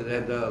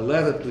had a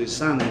letter to his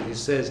son, and he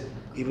says,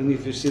 even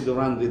if you sit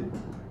around with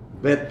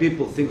bad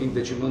people thinking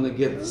that you're going to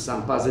get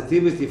some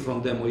positivity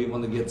from them or you're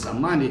going to get some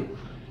money,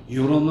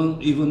 you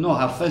don't even know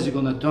how fast you're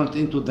going to turn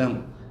into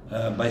them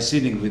by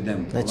sitting with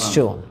them. That's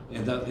around.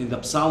 true. In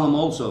the Psalm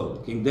also,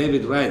 King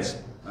David writes,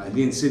 I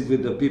didn't sit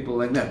with the people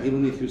like that.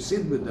 Even if you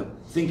sit with them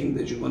thinking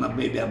that you're going to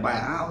maybe buy a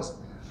house,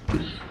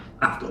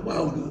 after a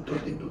while you're going to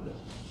turn into them.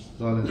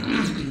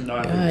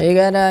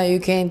 You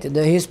can't.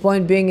 His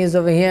point being is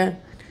over here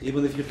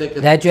Even if you take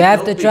that you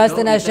have to trust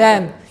in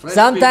Hashem.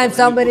 Sometimes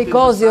somebody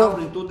calls you.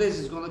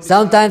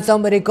 Sometimes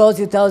somebody calls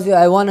you, tells you,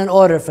 I want an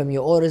order from you.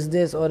 Orders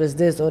this, orders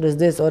this, orders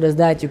this, orders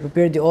that. You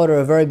prepared the order,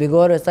 a very big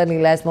order.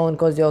 Suddenly, last moment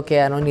calls you,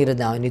 okay, I don't need it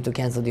now. I need to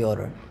cancel the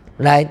order.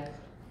 Right?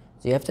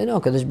 So you have to know,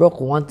 because Baruch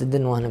Hu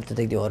didn't want him to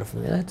take the order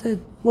from you. That's it.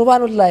 Move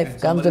on with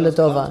life. Come to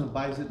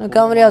Latova.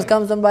 Somebody else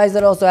comes and buys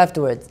it also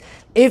afterwards.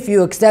 If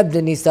you accept the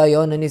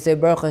Nisayon and you say,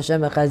 Baruch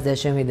Hashem, Echaz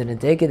Hashem, he didn't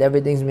take it,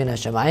 everything's min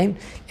Hashemayim.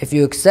 If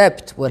you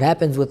accept what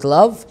happens with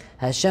love,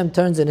 Hashem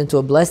turns it into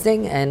a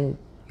blessing and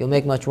you'll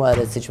make much more out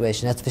of the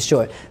situation, that's for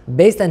sure.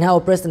 Based on how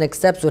a person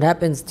accepts what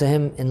happens to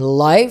him in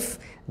life,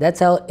 that's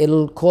how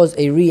it'll cause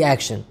a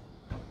reaction.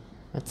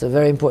 That's a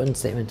very important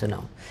statement to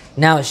know.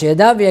 Now, the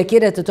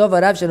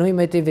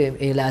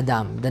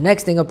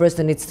next thing a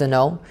person needs to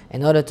know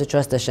in order to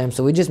trust Hashem.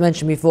 So we just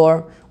mentioned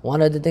before,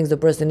 one of the things the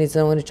person needs to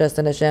know when he trusts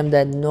in Hashem,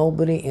 that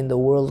nobody in the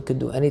world could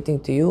do anything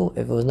to you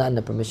if it was not in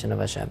the permission of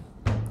Hashem.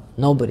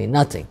 Nobody,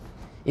 nothing.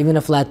 Even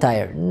a flat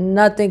tire.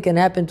 Nothing can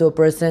happen to a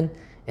person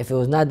if it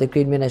was not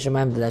decreed min Hashem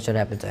that should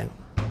happen to him.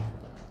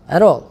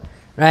 At all.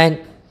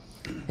 Right?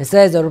 It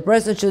says that a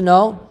person should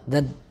know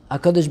that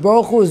HaKadosh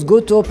Baruch Hu is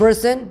good to a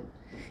person.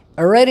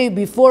 Already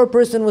before a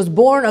person was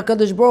born,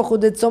 HaKadosh Baruch Hu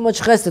did so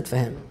much chesed for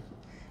him.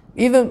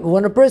 Even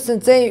when a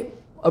person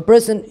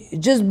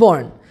just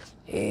born,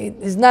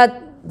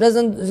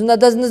 doesn't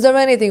deserve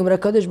anything, but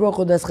HaKadosh Baruch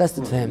Hu does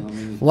chesed for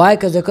him. Why?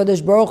 Because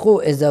HaKadosh Baruch Hu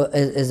is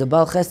a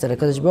Baal chesed.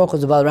 HaKadosh Baruch Hu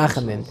is a Baal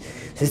rachamim.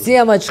 So see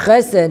how much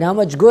chesed, how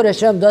much good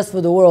Hashem does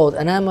for the world,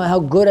 and how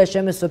good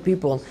Hashem is for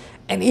people.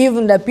 And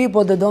even the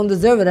people that don't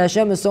deserve it,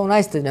 Hashem is so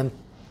nice to them.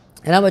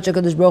 And how much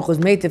HaKadosh Baruch Hu is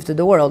native to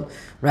the world,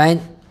 right?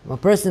 A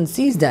person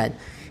sees that.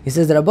 He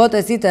says, Rabot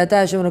asita ata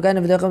Hashem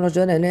Elokeinu v'dechem lo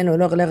shona elenu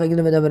v'lo chalech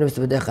hagidu v'daber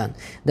b'svedechan.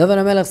 David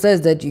HaMelech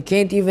says that you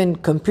can't even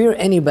compare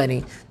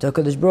anybody to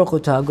HaKadosh Baruch Hu,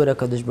 to how good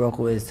HaKadosh Baruch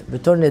Hu is.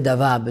 B'tor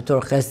nedava,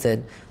 b'tor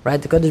chesed, right?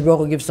 HaKadosh Baruch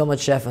Hu gives so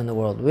much shefa in the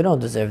world. We don't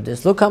deserve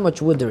this. Look how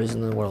much wood there is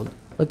in the world.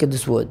 Look at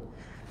this wood.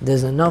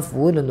 There's enough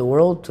wood in the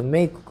world to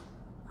make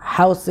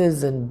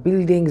houses and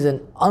buildings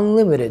and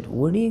unlimited.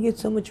 Where do you get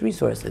so much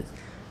resources?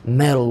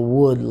 Metal,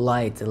 wood,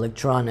 light,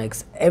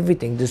 electronics,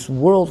 everything. This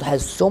world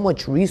has so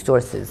much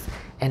resources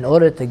in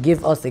order to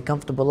give us a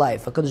comfortable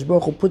life. HaKadosh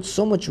Baruch Hu put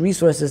so much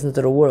resources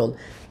into the world,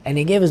 and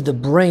He gave us the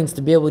brains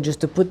to be able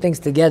just to put things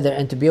together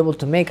and to be able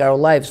to make our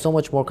lives so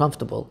much more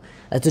comfortable.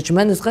 That's a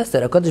tremendous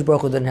chesed. HaKadosh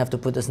Baruch Hu didn't have to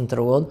put this into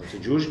the world. It's a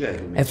Jewish guy.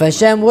 If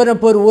Hashem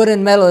wouldn't put wood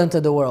and metal into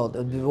the world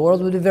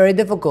would be very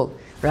difficult,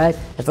 right?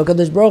 If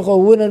HaKadosh Baruch Hu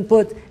wouldn't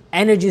put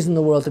energies in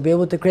the world to be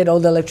able to create all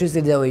the electricity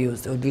that we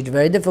use, it would be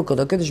very difficult.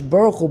 HaKadosh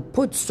Baruch Hu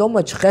put so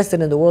much chesed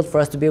in the world for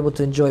us to be able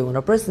to enjoy. When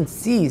a person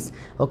sees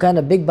what kind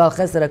of big Baal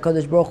Chesed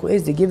HaKadosh Baruch Hu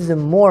is, it gives him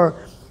more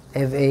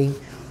of a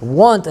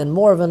want and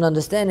more of an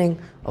understanding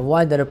of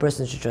why that a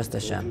person should trust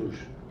Hashem.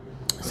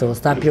 So we'll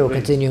stop here, we'll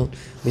continue.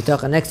 We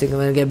talk next week, and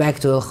we're going to get back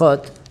to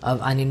Hilchot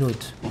of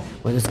Aninut.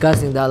 We're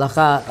discussing the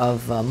halacha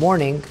of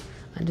mourning.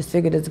 I just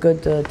figured it's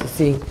good to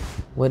see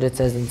what it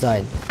says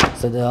inside.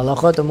 So the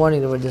halachot of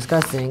mourning that we're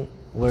discussing,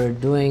 we're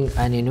doing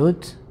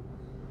Aninut.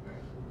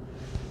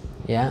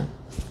 Yeah?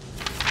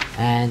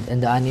 And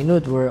in the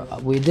Aninut,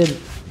 we did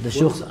the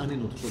Shulchan.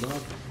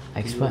 I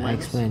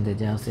explained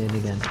it, yeah, I'll say it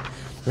again.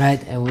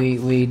 Right, and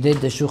we did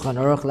the Shulchan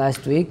Aruch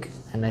last week,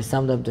 and I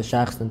summed up the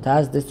Shachs and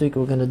Taz. This week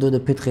we're going to do the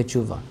Pitchei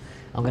Tshuva.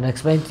 I'm going to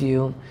explain to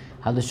you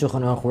how the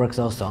Shulchan Aruch works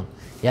also.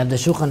 You have the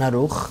Shulchan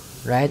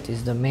Aruch, right?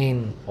 He's the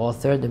main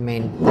author, the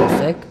main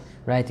posek,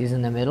 right? He's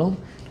in the middle.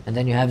 And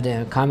then you have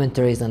the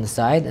commentaries on the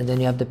side. And then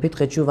you have the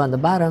Pitchei Tshuva on the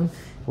bottom,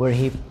 where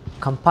he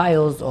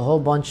compiles a whole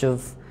bunch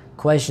of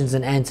questions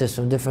and answers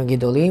from different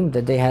Gidolim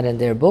that they had in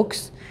their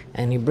books.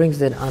 And he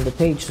brings it on the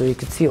page so you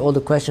can see all the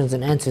questions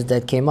and answers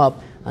that came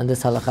up on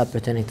this halakha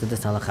pertaining to this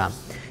halakha.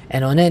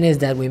 And on it is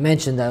that we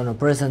mentioned that when a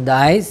person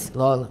dies,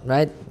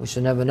 right? We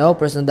should never know, a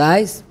person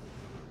dies.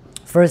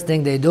 First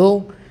thing they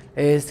do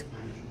is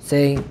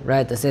say,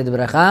 right, they say the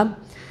bracha,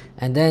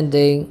 and then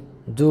they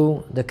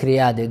do the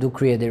kriya,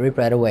 they rip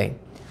right away.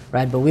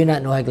 Right, but we're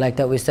not knowing like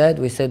that. We said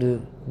we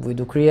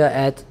do kriya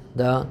at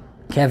the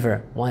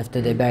kever,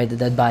 after they bury the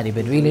dead body.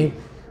 But really,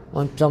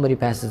 when somebody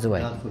passes away,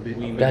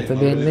 God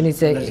forbid, when you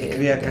say,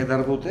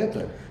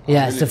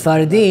 yeah,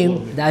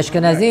 Sephardim, the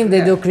Ashkenazim,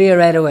 they do kriya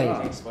right away.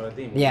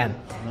 Yeah,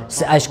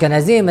 so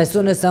Ashkenazim, as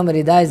soon as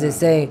somebody dies, they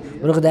say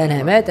Baruch Dayan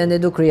Hamet, and they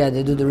do kriya,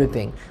 they do the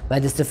ripping.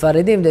 But the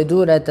Sephardim, they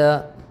do it at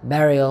the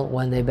burial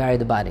when they bury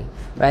the body,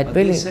 right? But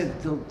Really, they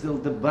said till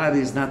the body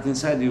is not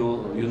inside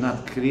you, you're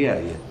not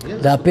kriya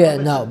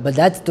yet. no, but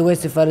that's the way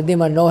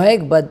Sephardim are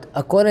noheg. But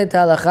according to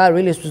halacha,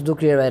 really supposed to do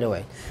clear right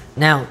away.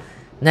 Now,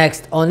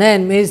 next,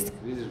 onen means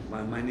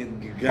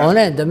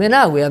onen. The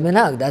minhag, we have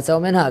minhag. That's our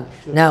minhag.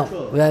 Now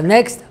we have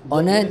next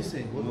onen.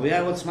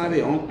 Я вот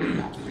смотри,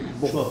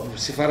 в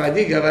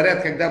Сефаради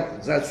говорят, когда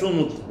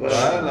засунут...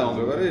 Правильно, он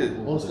говорит.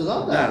 Он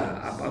сказал, да?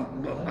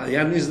 Да,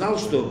 я не знал,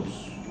 что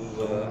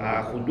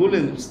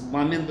Худулин с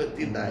момента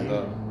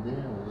кидает.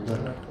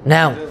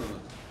 Now,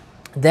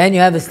 then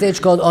you have a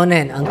stage called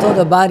onen. Until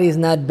the body is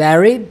not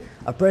buried,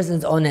 a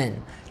person's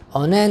onen.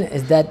 Onen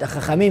is that the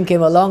Chachamim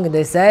came along and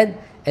they said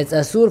it's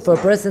asur for a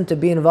person to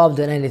be involved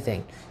in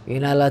anything.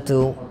 You're not allowed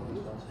to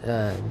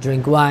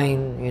drink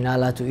wine. You're not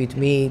allowed to eat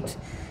meat.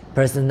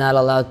 Person's not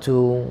allowed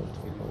to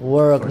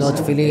work, no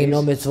tefillin,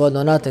 no mitzvot,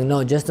 no nothing.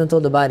 No, just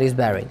until the body is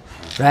buried.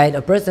 Right?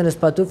 A person is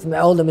patur from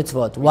all the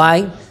mitzvot.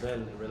 Why?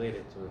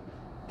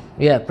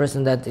 Yeah, a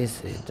person that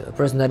is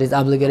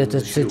obligated to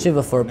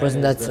tshuva for, a person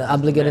that's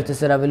obligated to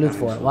sit avilut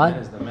for. What?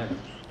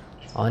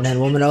 Onen,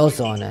 women are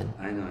also onen.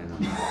 I know.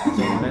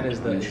 So Onen is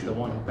the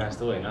one who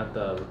passed away, not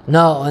the...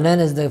 No, onen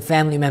is the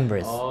family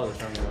members. Oh, the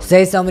family members.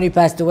 Say somebody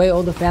passed away,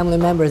 all the family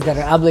members that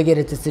are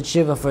obligated to sit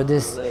shiva for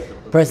this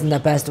person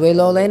that passed away,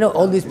 lo aleinu,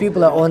 all these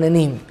people are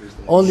onenim.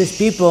 All these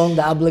people,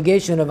 the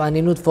obligation of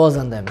aninut falls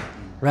on them.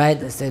 Right?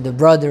 They say the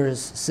brothers,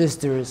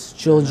 sisters,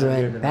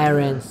 children,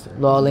 parents,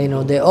 lo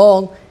aleinu, they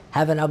all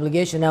have an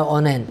obligation now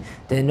onen.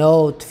 They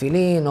know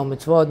tefillin, no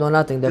mitzvot, no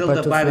nothing. They're Till the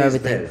partook from body is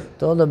everything. buried.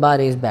 Till the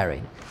body is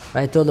buried.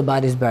 Right? Till the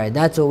body is buried.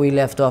 That's what we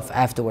left off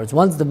afterwards.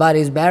 Once the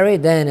body is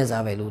buried, then as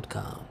avilut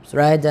comes.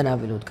 Right? Then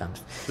avilut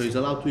comes. So he's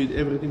allowed to eat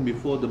everything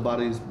before the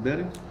body is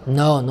buried?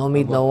 No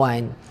meat, no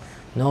wine.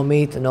 No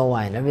meat, no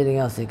wine. Everything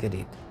else he could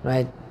eat.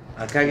 Right?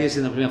 А как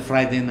если, например,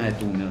 Friday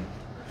night умер?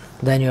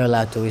 Then you're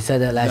allowed to. We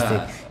said that last Yeah.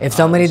 week. If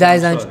somebody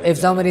dies on sorry.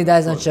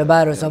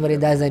 Shabbat or somebody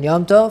dies on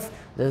Yom Tov,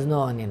 there's no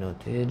aninut.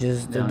 You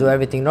just do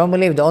everything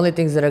normally. The only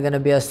things that are going to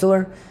be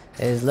asur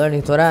is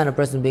learning Torah and a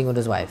person being with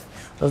his wife.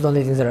 Those are the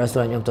only things that are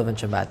asur on Yom Tov and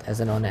Shabbat as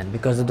an onen,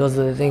 because those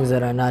are the things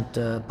that are not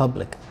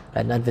public,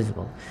 right, not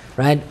visible.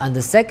 Right? On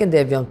the second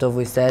day of Yom Tov,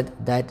 we said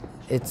that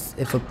it's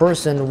if a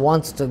person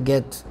wants to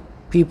get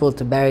people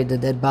to bury the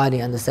dead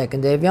body on the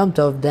second day of Yom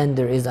Tov, then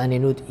there is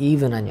aninut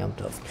even on Yom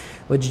Tov.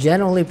 Which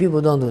generally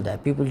people don't do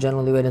that. People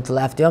generally wait until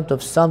after Yom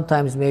Tov.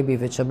 Sometimes maybe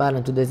if it's Shabbat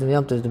and 2 days of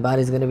Yom Tov, the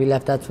body is going to be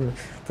left out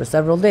for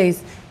several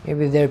days.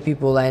 Maybe there are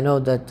people I know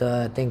that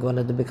I think one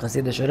of the big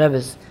Hasidic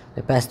Rebbe's,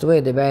 they passed away,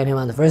 they buried him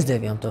on the first day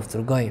of Yom Tov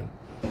through Goyim.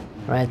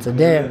 Right, so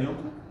there,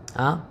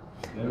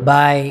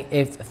 by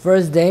if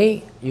first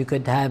day you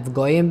could have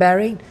Goyim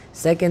buried,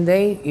 second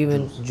day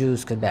even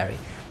Jews could bury.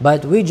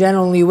 But we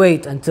generally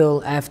wait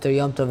until after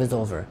Yom Tov is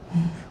over.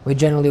 We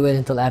generally wait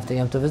until after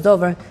Yom Tov is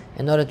over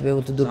in order to be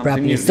able to do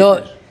properly.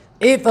 So,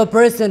 if a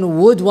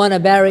person would want to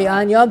bury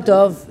on Yom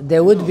Tov,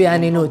 there would be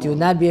aninut. You would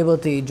not be able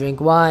to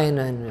drink wine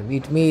and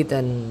eat meat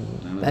and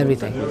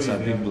everything.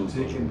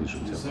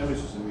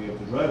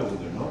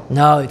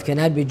 No, it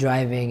cannot be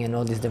driving and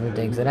all these different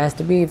things. It has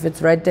to be if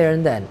it's right there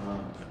and then.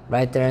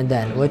 Right there and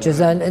then. Which is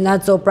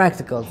not so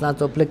practical. It's not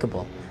so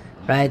applicable.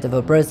 Right? If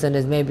a person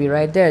is maybe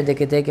right there, they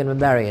can take him and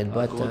bury it,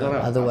 but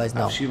otherwise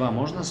no. В Шива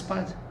можно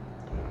спать?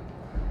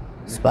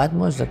 Спать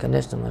можно,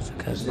 конечно, можно.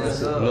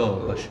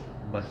 לא,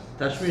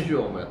 תשמיש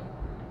הוא אומר.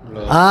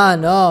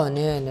 No.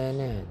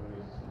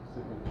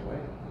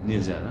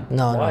 Нельзя, да?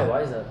 No.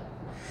 Why is that?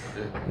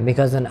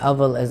 Because an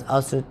aval is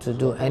also to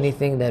do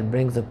anything that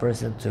brings a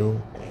person to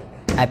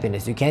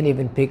happiness. You can't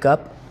even pick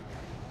up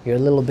your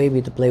little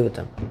baby to play with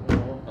them.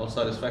 No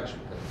satisfaction.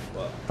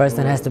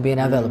 Person has to be an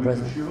aval.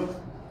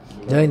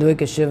 During the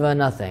week of Shiva,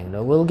 nothing.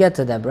 No, we'll get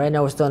to that. But right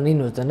now we're still on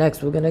Ninut. The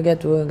next we're gonna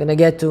get to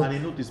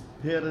aninut is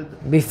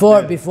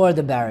paired before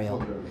the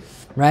burial.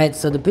 Right?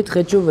 So the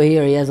Pitchei Tshuva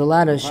here, he has a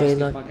lot of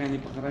shayla. Пока не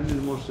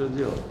похоронили, можешь все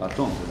делать.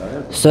 Потом,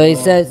 да? So he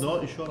says,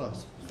 No, еще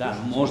раз. Да,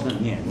 можно,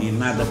 не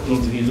надо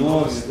пить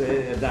вино,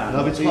 да.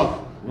 Rav Yitzchak,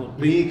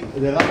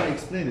 the rabbi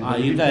explained it. Да.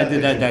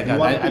 You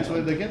want to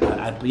explain it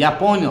again? Я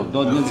понял,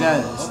 то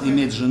нельзя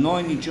иметь с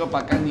женой ничего,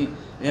 пока не...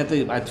 Это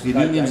от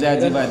филин нельзя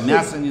одевать,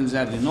 мясо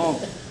нельзя, вино.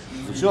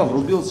 Все,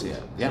 врубился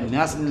я.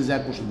 Мясо нельзя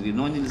кушать,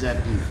 вино нельзя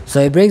пить. so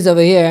he brings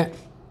over here,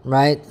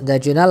 right,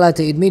 that you're not allowed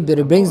to eat meat, but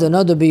he brings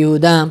another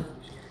B'Yehuda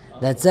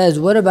that says,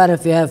 what about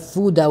if you have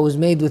food that was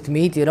made with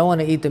meat, you don't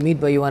want to eat the meat,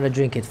 but you want to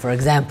drink it? For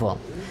example,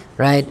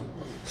 right,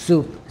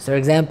 soup. So for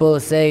example,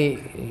 say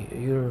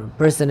your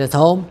person is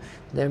home,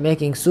 they're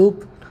making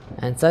soup,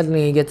 and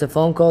suddenly he gets a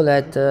phone call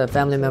that a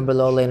family member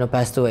Lo Aleinu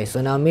passed away. So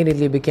now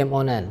immediately became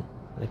onan.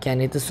 You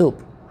can't eat the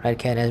soup. Right,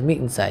 can't have meat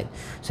inside.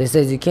 So he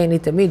says you can't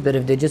eat the meat, but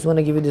if they just want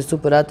to give you the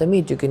soup without the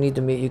meat, you can eat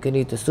the meat. You can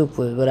eat the soup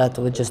with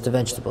just the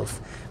vegetables.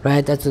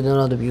 Right? That's what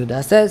the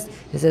B'Yehuda says.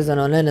 He says an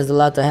onen is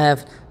allowed to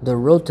have the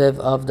rotev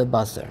of the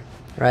basar.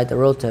 Right, the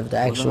rotev, the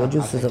actual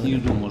juices of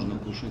it.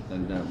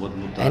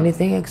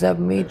 Anything except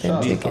meat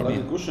and chicken.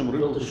 Ну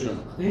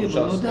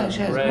да,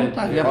 сейчас, ну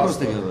так, я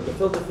просто говорю.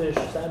 Gefilte fish,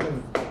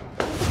 salmon.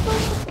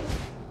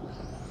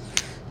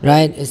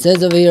 Right? It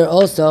says over here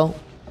also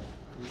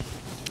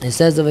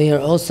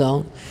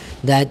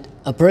that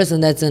a person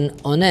that's an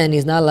onen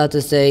is not allowed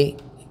to say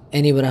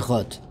any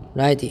brachot.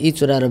 Right? He eats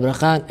without a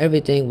bracha,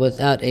 everything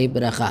without a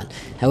bracha.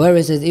 However,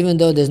 it says even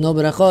though there's no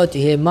brachot,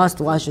 he must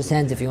wash his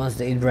hands if he wants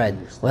to eat bread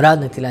without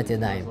netilat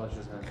yadayim.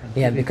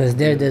 Yeah, because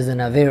there's an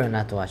avera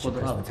not to wash a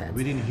person's hands.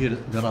 We didn't hear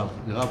the Rav.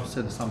 The Rav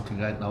said something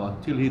right now.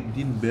 Until he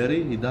didn't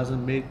bury, he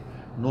doesn't make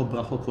no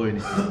brachot for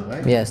anything,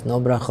 right? Yes, no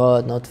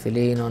brachot, no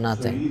tefillin, no So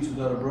nothing. he eats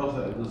without a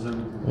bracha, it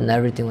doesn't. And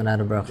everything without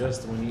a bracha.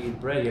 Just when you eat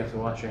bread, you have to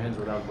wash your hands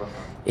without bracha.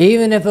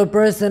 Even if a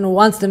person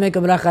wants to make a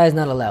bracha, is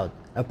not allowed.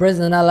 A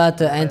person is not allowed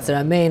to answer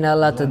amen, not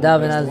allowed to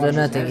daven, not allowed to do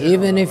nothing.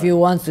 Even if he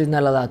wants to, he's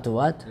not allowed to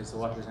what? He has to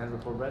wash his hands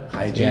before bread?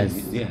 Hygiene.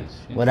 Yes.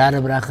 Without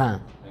a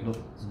bracha. No,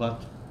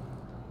 but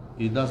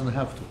he doesn't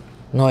have to.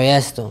 No, he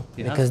has to.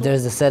 He has Because to?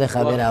 there's a serech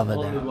avera over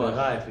Only there.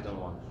 bracha if you don't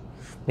wash.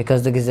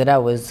 Because the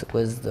gezerah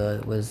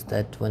was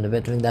that when the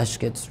Beit Mikdash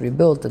gets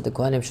rebuilt, that the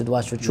Kohanim should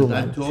wash with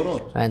Nine Shuman.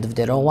 Torot. And if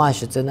they don't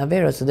wash, it's an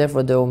avera. So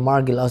therefore, they will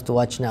margil us to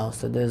watch now.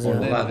 So there's a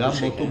גם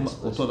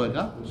אותו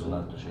דרגה?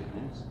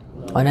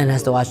 Onan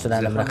has to wash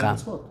without a bracha.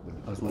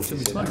 אז הוא עושה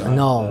מצווה.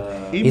 No,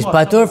 אם he's הוא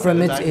patur עשה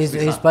from אותו it. עדיין, He's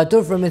סליחה.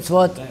 patur from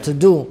mitzvot to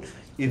do,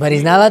 but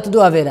he's not allowed to do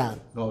avera.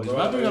 No, he's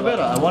not doing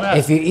עבירה. I want to ask.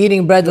 If you're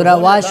eating bread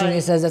without washing,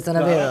 he says that's an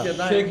avera.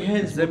 Shake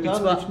hands, זה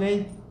מצווה.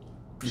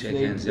 Shake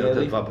hands,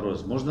 это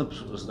вопрос. Можно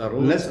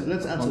здорово?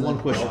 Let's answer one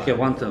question. Okay,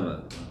 one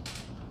time.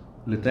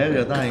 לתאר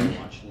ידיים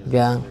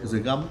Yeah, זה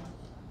גם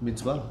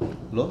מצווה?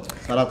 לא?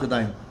 סרת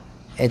ידיים.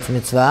 it's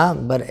mitzvah,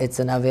 but it's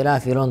an avera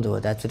if you don't do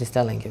it. That's what he's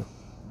telling you.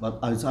 But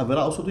is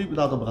עבירה also doing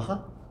without a bracha?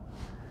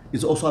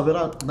 Is also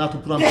עבירה not to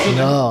put on tefillin?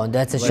 No,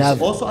 that's a But shav.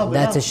 it's also avera.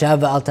 That's a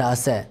shav al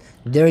ta'aseh.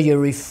 There you're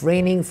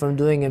refraining from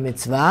doing a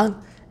mitzvah,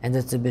 and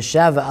it's a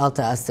b'shav al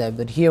ta'aseh.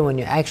 But here, when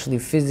you're actually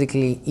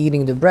physically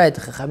eating the bread,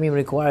 Chachamim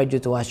required you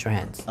to wash your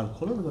hands. על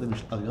כל הדברים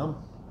יש גם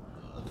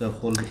אתה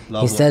יכול He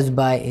לעבור.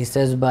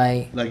 says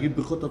by. להגיד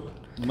ברכות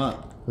מה?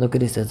 Look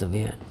what he says over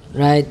here,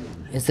 right?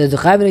 It says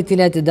 "Zochay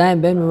b'netilat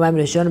yadayim ben b'mayim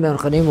rishon ben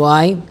chonim."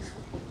 Why?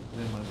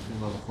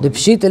 The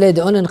pshit alei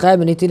de'onen chay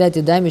b'netilat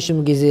yadayim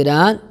mishum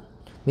gezirah,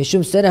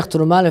 mishum serach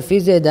truma lefi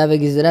ze da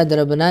v'gezirah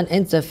derabanan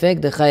en safek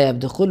dechayav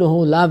dechulu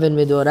hu laven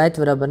midorait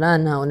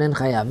v'rabanan ha'onen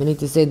chayav. We need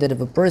to say that if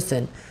a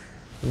person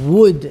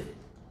would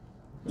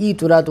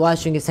eat without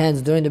washing his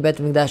hands during the Beit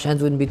Mikdash,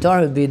 hands wouldn't be tar,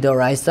 it would be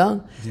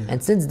doraisa.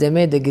 And since they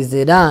made the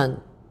gezirah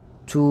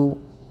to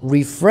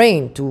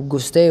refrain, to go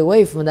stay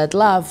away from that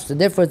lav, so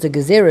therefore it's a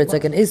gezerah, it's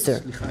like an isser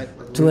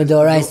to a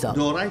doraisa.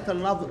 דאורייתא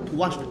לאו to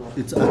wash.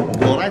 It's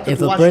דאורייתא If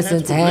to a wash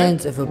person's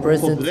hands hands, if a for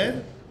person's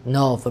bread.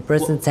 no, if a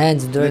person's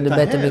hands during the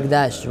Beit Letaher.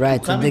 Mikdash,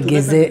 right? So the Coming to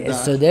Beit gezer,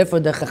 Mikdash. so therefore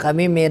the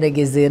Chachamim made a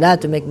gezerah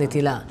to make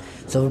netilah.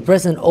 So if a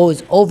person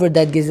owes over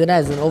that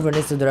gezerah, it's an over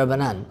nisa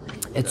d'Rabbanan.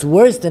 It's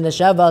worse than a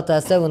shav al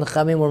ta'aseh when the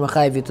Chachamim were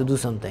mechayiv you to do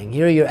something.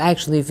 Here you're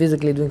actually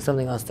physically doing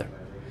something aster.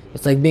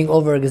 It's like being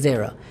over a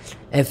gezerah.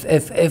 If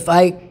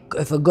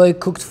a guy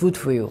cooked food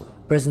for you,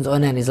 person's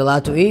onen, he's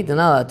allowed to eat, they're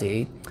not allowed to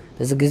eat.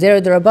 There's a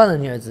gezerah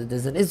d'Rabbanan here.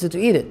 There's an issa to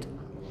eat it.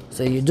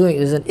 So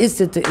there's an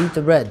issa to eat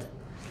the bread.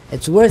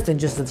 It's worse than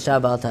just the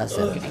shav al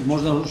ta'aseh.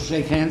 Можно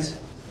shake hands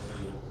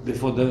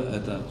before the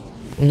это.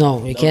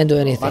 No, you can't do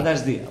anything.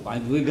 Подожди,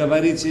 вы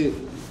говорите,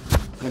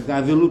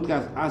 когда велут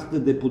after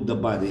they put the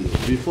body,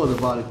 Before the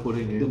body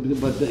putting in.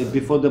 but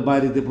before the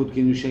body they put,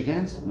 can you shake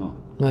hands? No.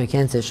 No, you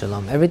can't say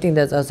shalom. Everything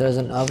that's usher as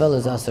an avel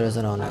is usher as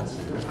an onan.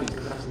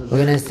 We're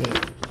gonna see.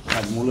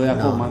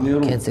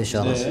 No, can't say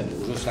shalom.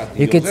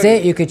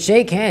 You could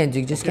shake hands.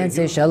 You just can't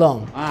say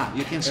shalom.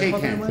 You can shake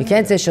hands. You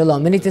can't say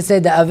shalom. We need to say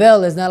the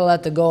avel is not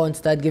allowed to go and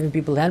start giving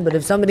people hand. But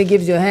if somebody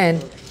gives you a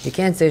hand, you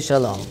can't say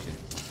shalom.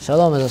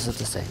 Shalom is also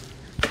to say.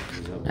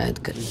 Right,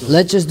 good.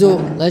 Let's just do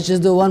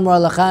one more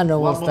halakha and then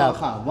we'll stop.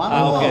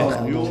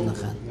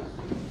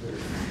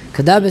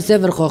 Kada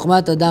b'sefer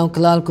chokhmat adam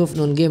klal kuf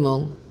nun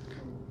gimel.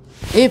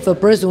 If a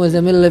person was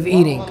in the middle of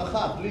eating,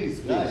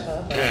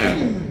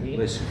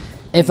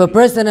 if a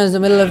person is in the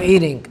middle of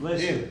eating,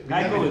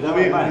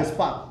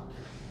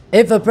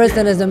 if a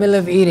person is in the middle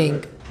of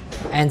eating,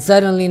 and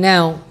suddenly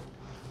now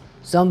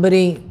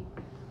somebody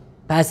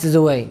passes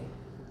away,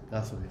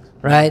 That's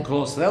right. right?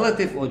 Close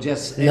relative or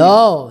just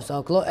No,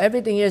 so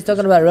everything here is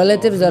talking about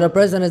relatives that a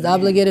person is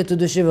obligated to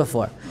do shiva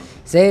for.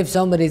 Say if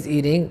somebody's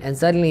eating and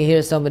suddenly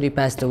hears somebody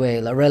passed away,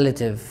 a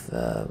relative,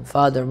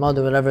 father,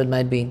 mother, whatever it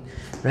might be,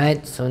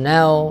 right? So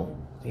now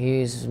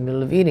he's in the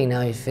middle of eating.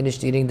 Now he's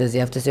finished eating. Does he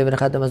have to say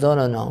Berachat HaMazon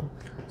or no?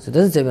 So it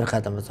doesn't say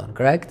Berachat HaMazon,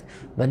 correct?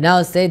 But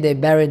now say they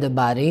buried the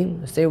body.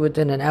 Say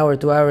within an hour,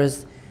 2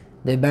 hours,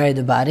 they buried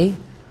the body,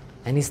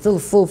 and he's still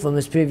full from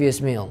his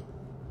previous meal.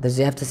 Does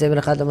he have to say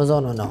Berachat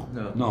HaMazon or no?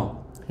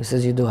 No. He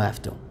says you do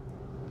have to.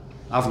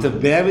 After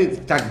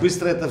buried, так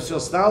быстро это все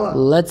стало?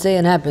 Let's say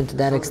it happened to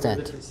that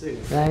extent,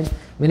 right?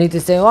 We need to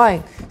say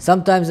why.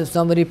 Sometimes if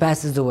somebody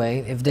passes away,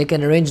 if they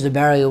can arrange the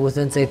burial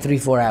within say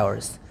 3-4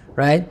 hours,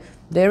 right?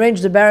 They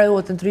arrange the burial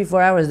within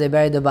 3-4 hours. They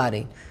bury the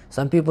body.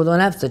 Some people don't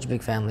have such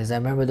big families. I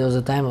remember there was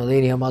a time a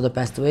lady, her mother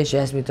passed away. She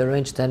asked me to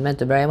arrange 10 men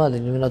to bury her mother. They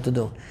didn't even know what to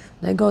do.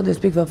 They go, they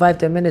speak for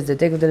 5-10 minutes. They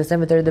take them to the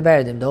cemetery. They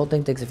bury them. The whole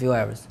thing takes a few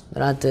hours.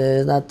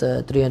 They're not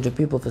 300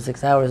 people for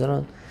 6 hours.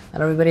 Not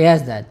everybody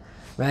has that,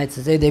 right?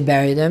 So say they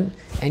bury them,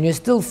 and you're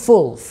still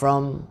full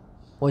from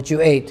what you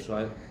ate.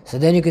 Right. So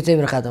then you could say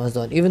Birkat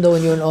Hamazon. Even though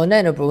when you're in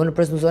Onen, or when a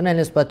person's Onen,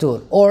 is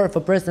Patur. Or if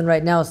a person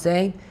right now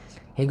saying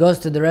he goes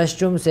to the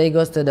restroom, say he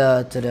goes to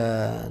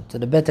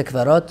the Bet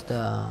Kvarot,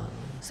 the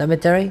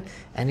cemetery,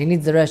 and he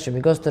needs the restroom. He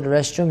goes to the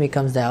restroom, he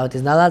comes out.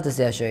 He's not allowed to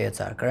say Asher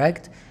Yatzar,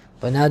 correct?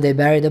 But now they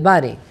bury the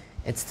body.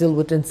 It's still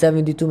within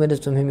 72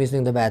 minutes from him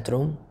using the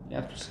bathroom. You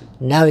have to see.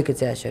 Now he could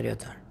say Asher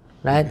Yatzar,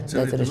 right? It's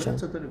That's the every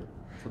restroom. minute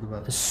for the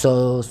battle.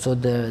 So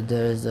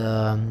there's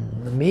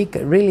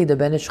really the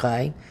Ben Ish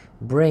Chai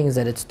brings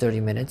that it's 30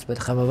 minutes, but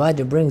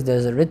Chamavadia brings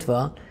there's a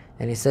ritva,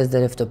 and he says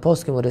that if the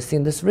poskim would have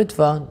seen this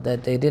ritva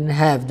that they didn't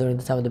have during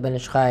the time of the Ben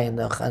Ish Chai and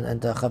the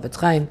Chavetz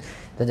Chaim,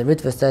 that the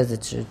ritva says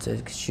it's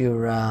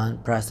Shur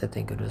Pras, I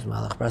think it was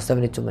Malach Pras,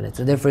 72 minutes.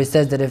 So therefore he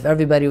says that if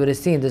everybody would have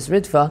seen this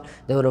ritva,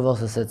 they would have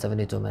also said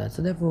 72 minutes.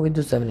 So therefore we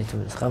do 72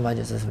 minutes.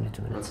 Chamavadia says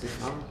 72 minutes.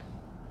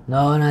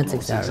 No, not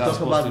 6 hours. 6 hours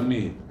supposed to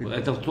me.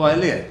 At the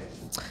toilet.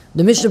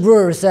 The Mishnah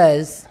Brewer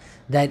says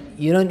that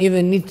you don't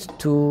even need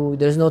to,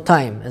 there's no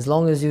time. As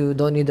long as you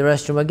don't need the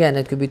restroom again,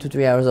 it could be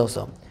 2-3 hours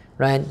also.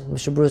 Right?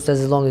 Mishnah Brewer says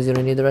as long as you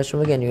don't need the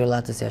restroom again, you're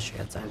allowed to say Asher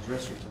Yatzar.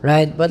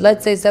 Right? But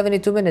let's say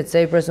 72 minutes.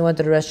 Say a person went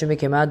to the restroom, he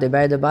came out, they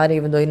buried the body,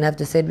 even though he didn't have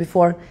to say it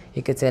before,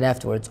 he could say it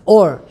afterwards.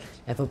 Or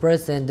if a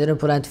person didn't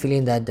put on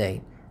tefillin that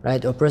day,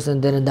 right? Or a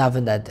person didn't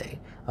daven that day.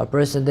 A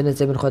person didn't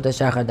say Minchot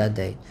HaShachar that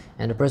day,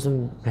 and a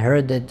person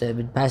heard that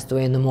it passed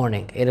away in the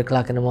morning, 8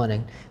 o'clock in the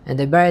morning, and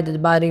they buried the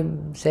body,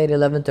 say at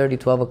 11:30,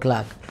 12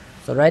 o'clock.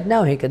 So right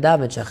now he could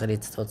daven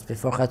Shacharit, so it's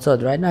before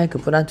Chatzot. Right now he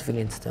could put on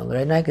tefillin still.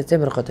 Right now he could say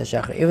Minchot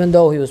HaShachar, even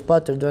though he was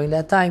potter during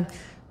that time,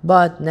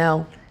 but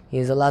now he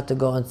is allowed to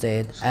go and say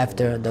it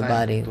after the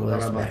body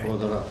was buried.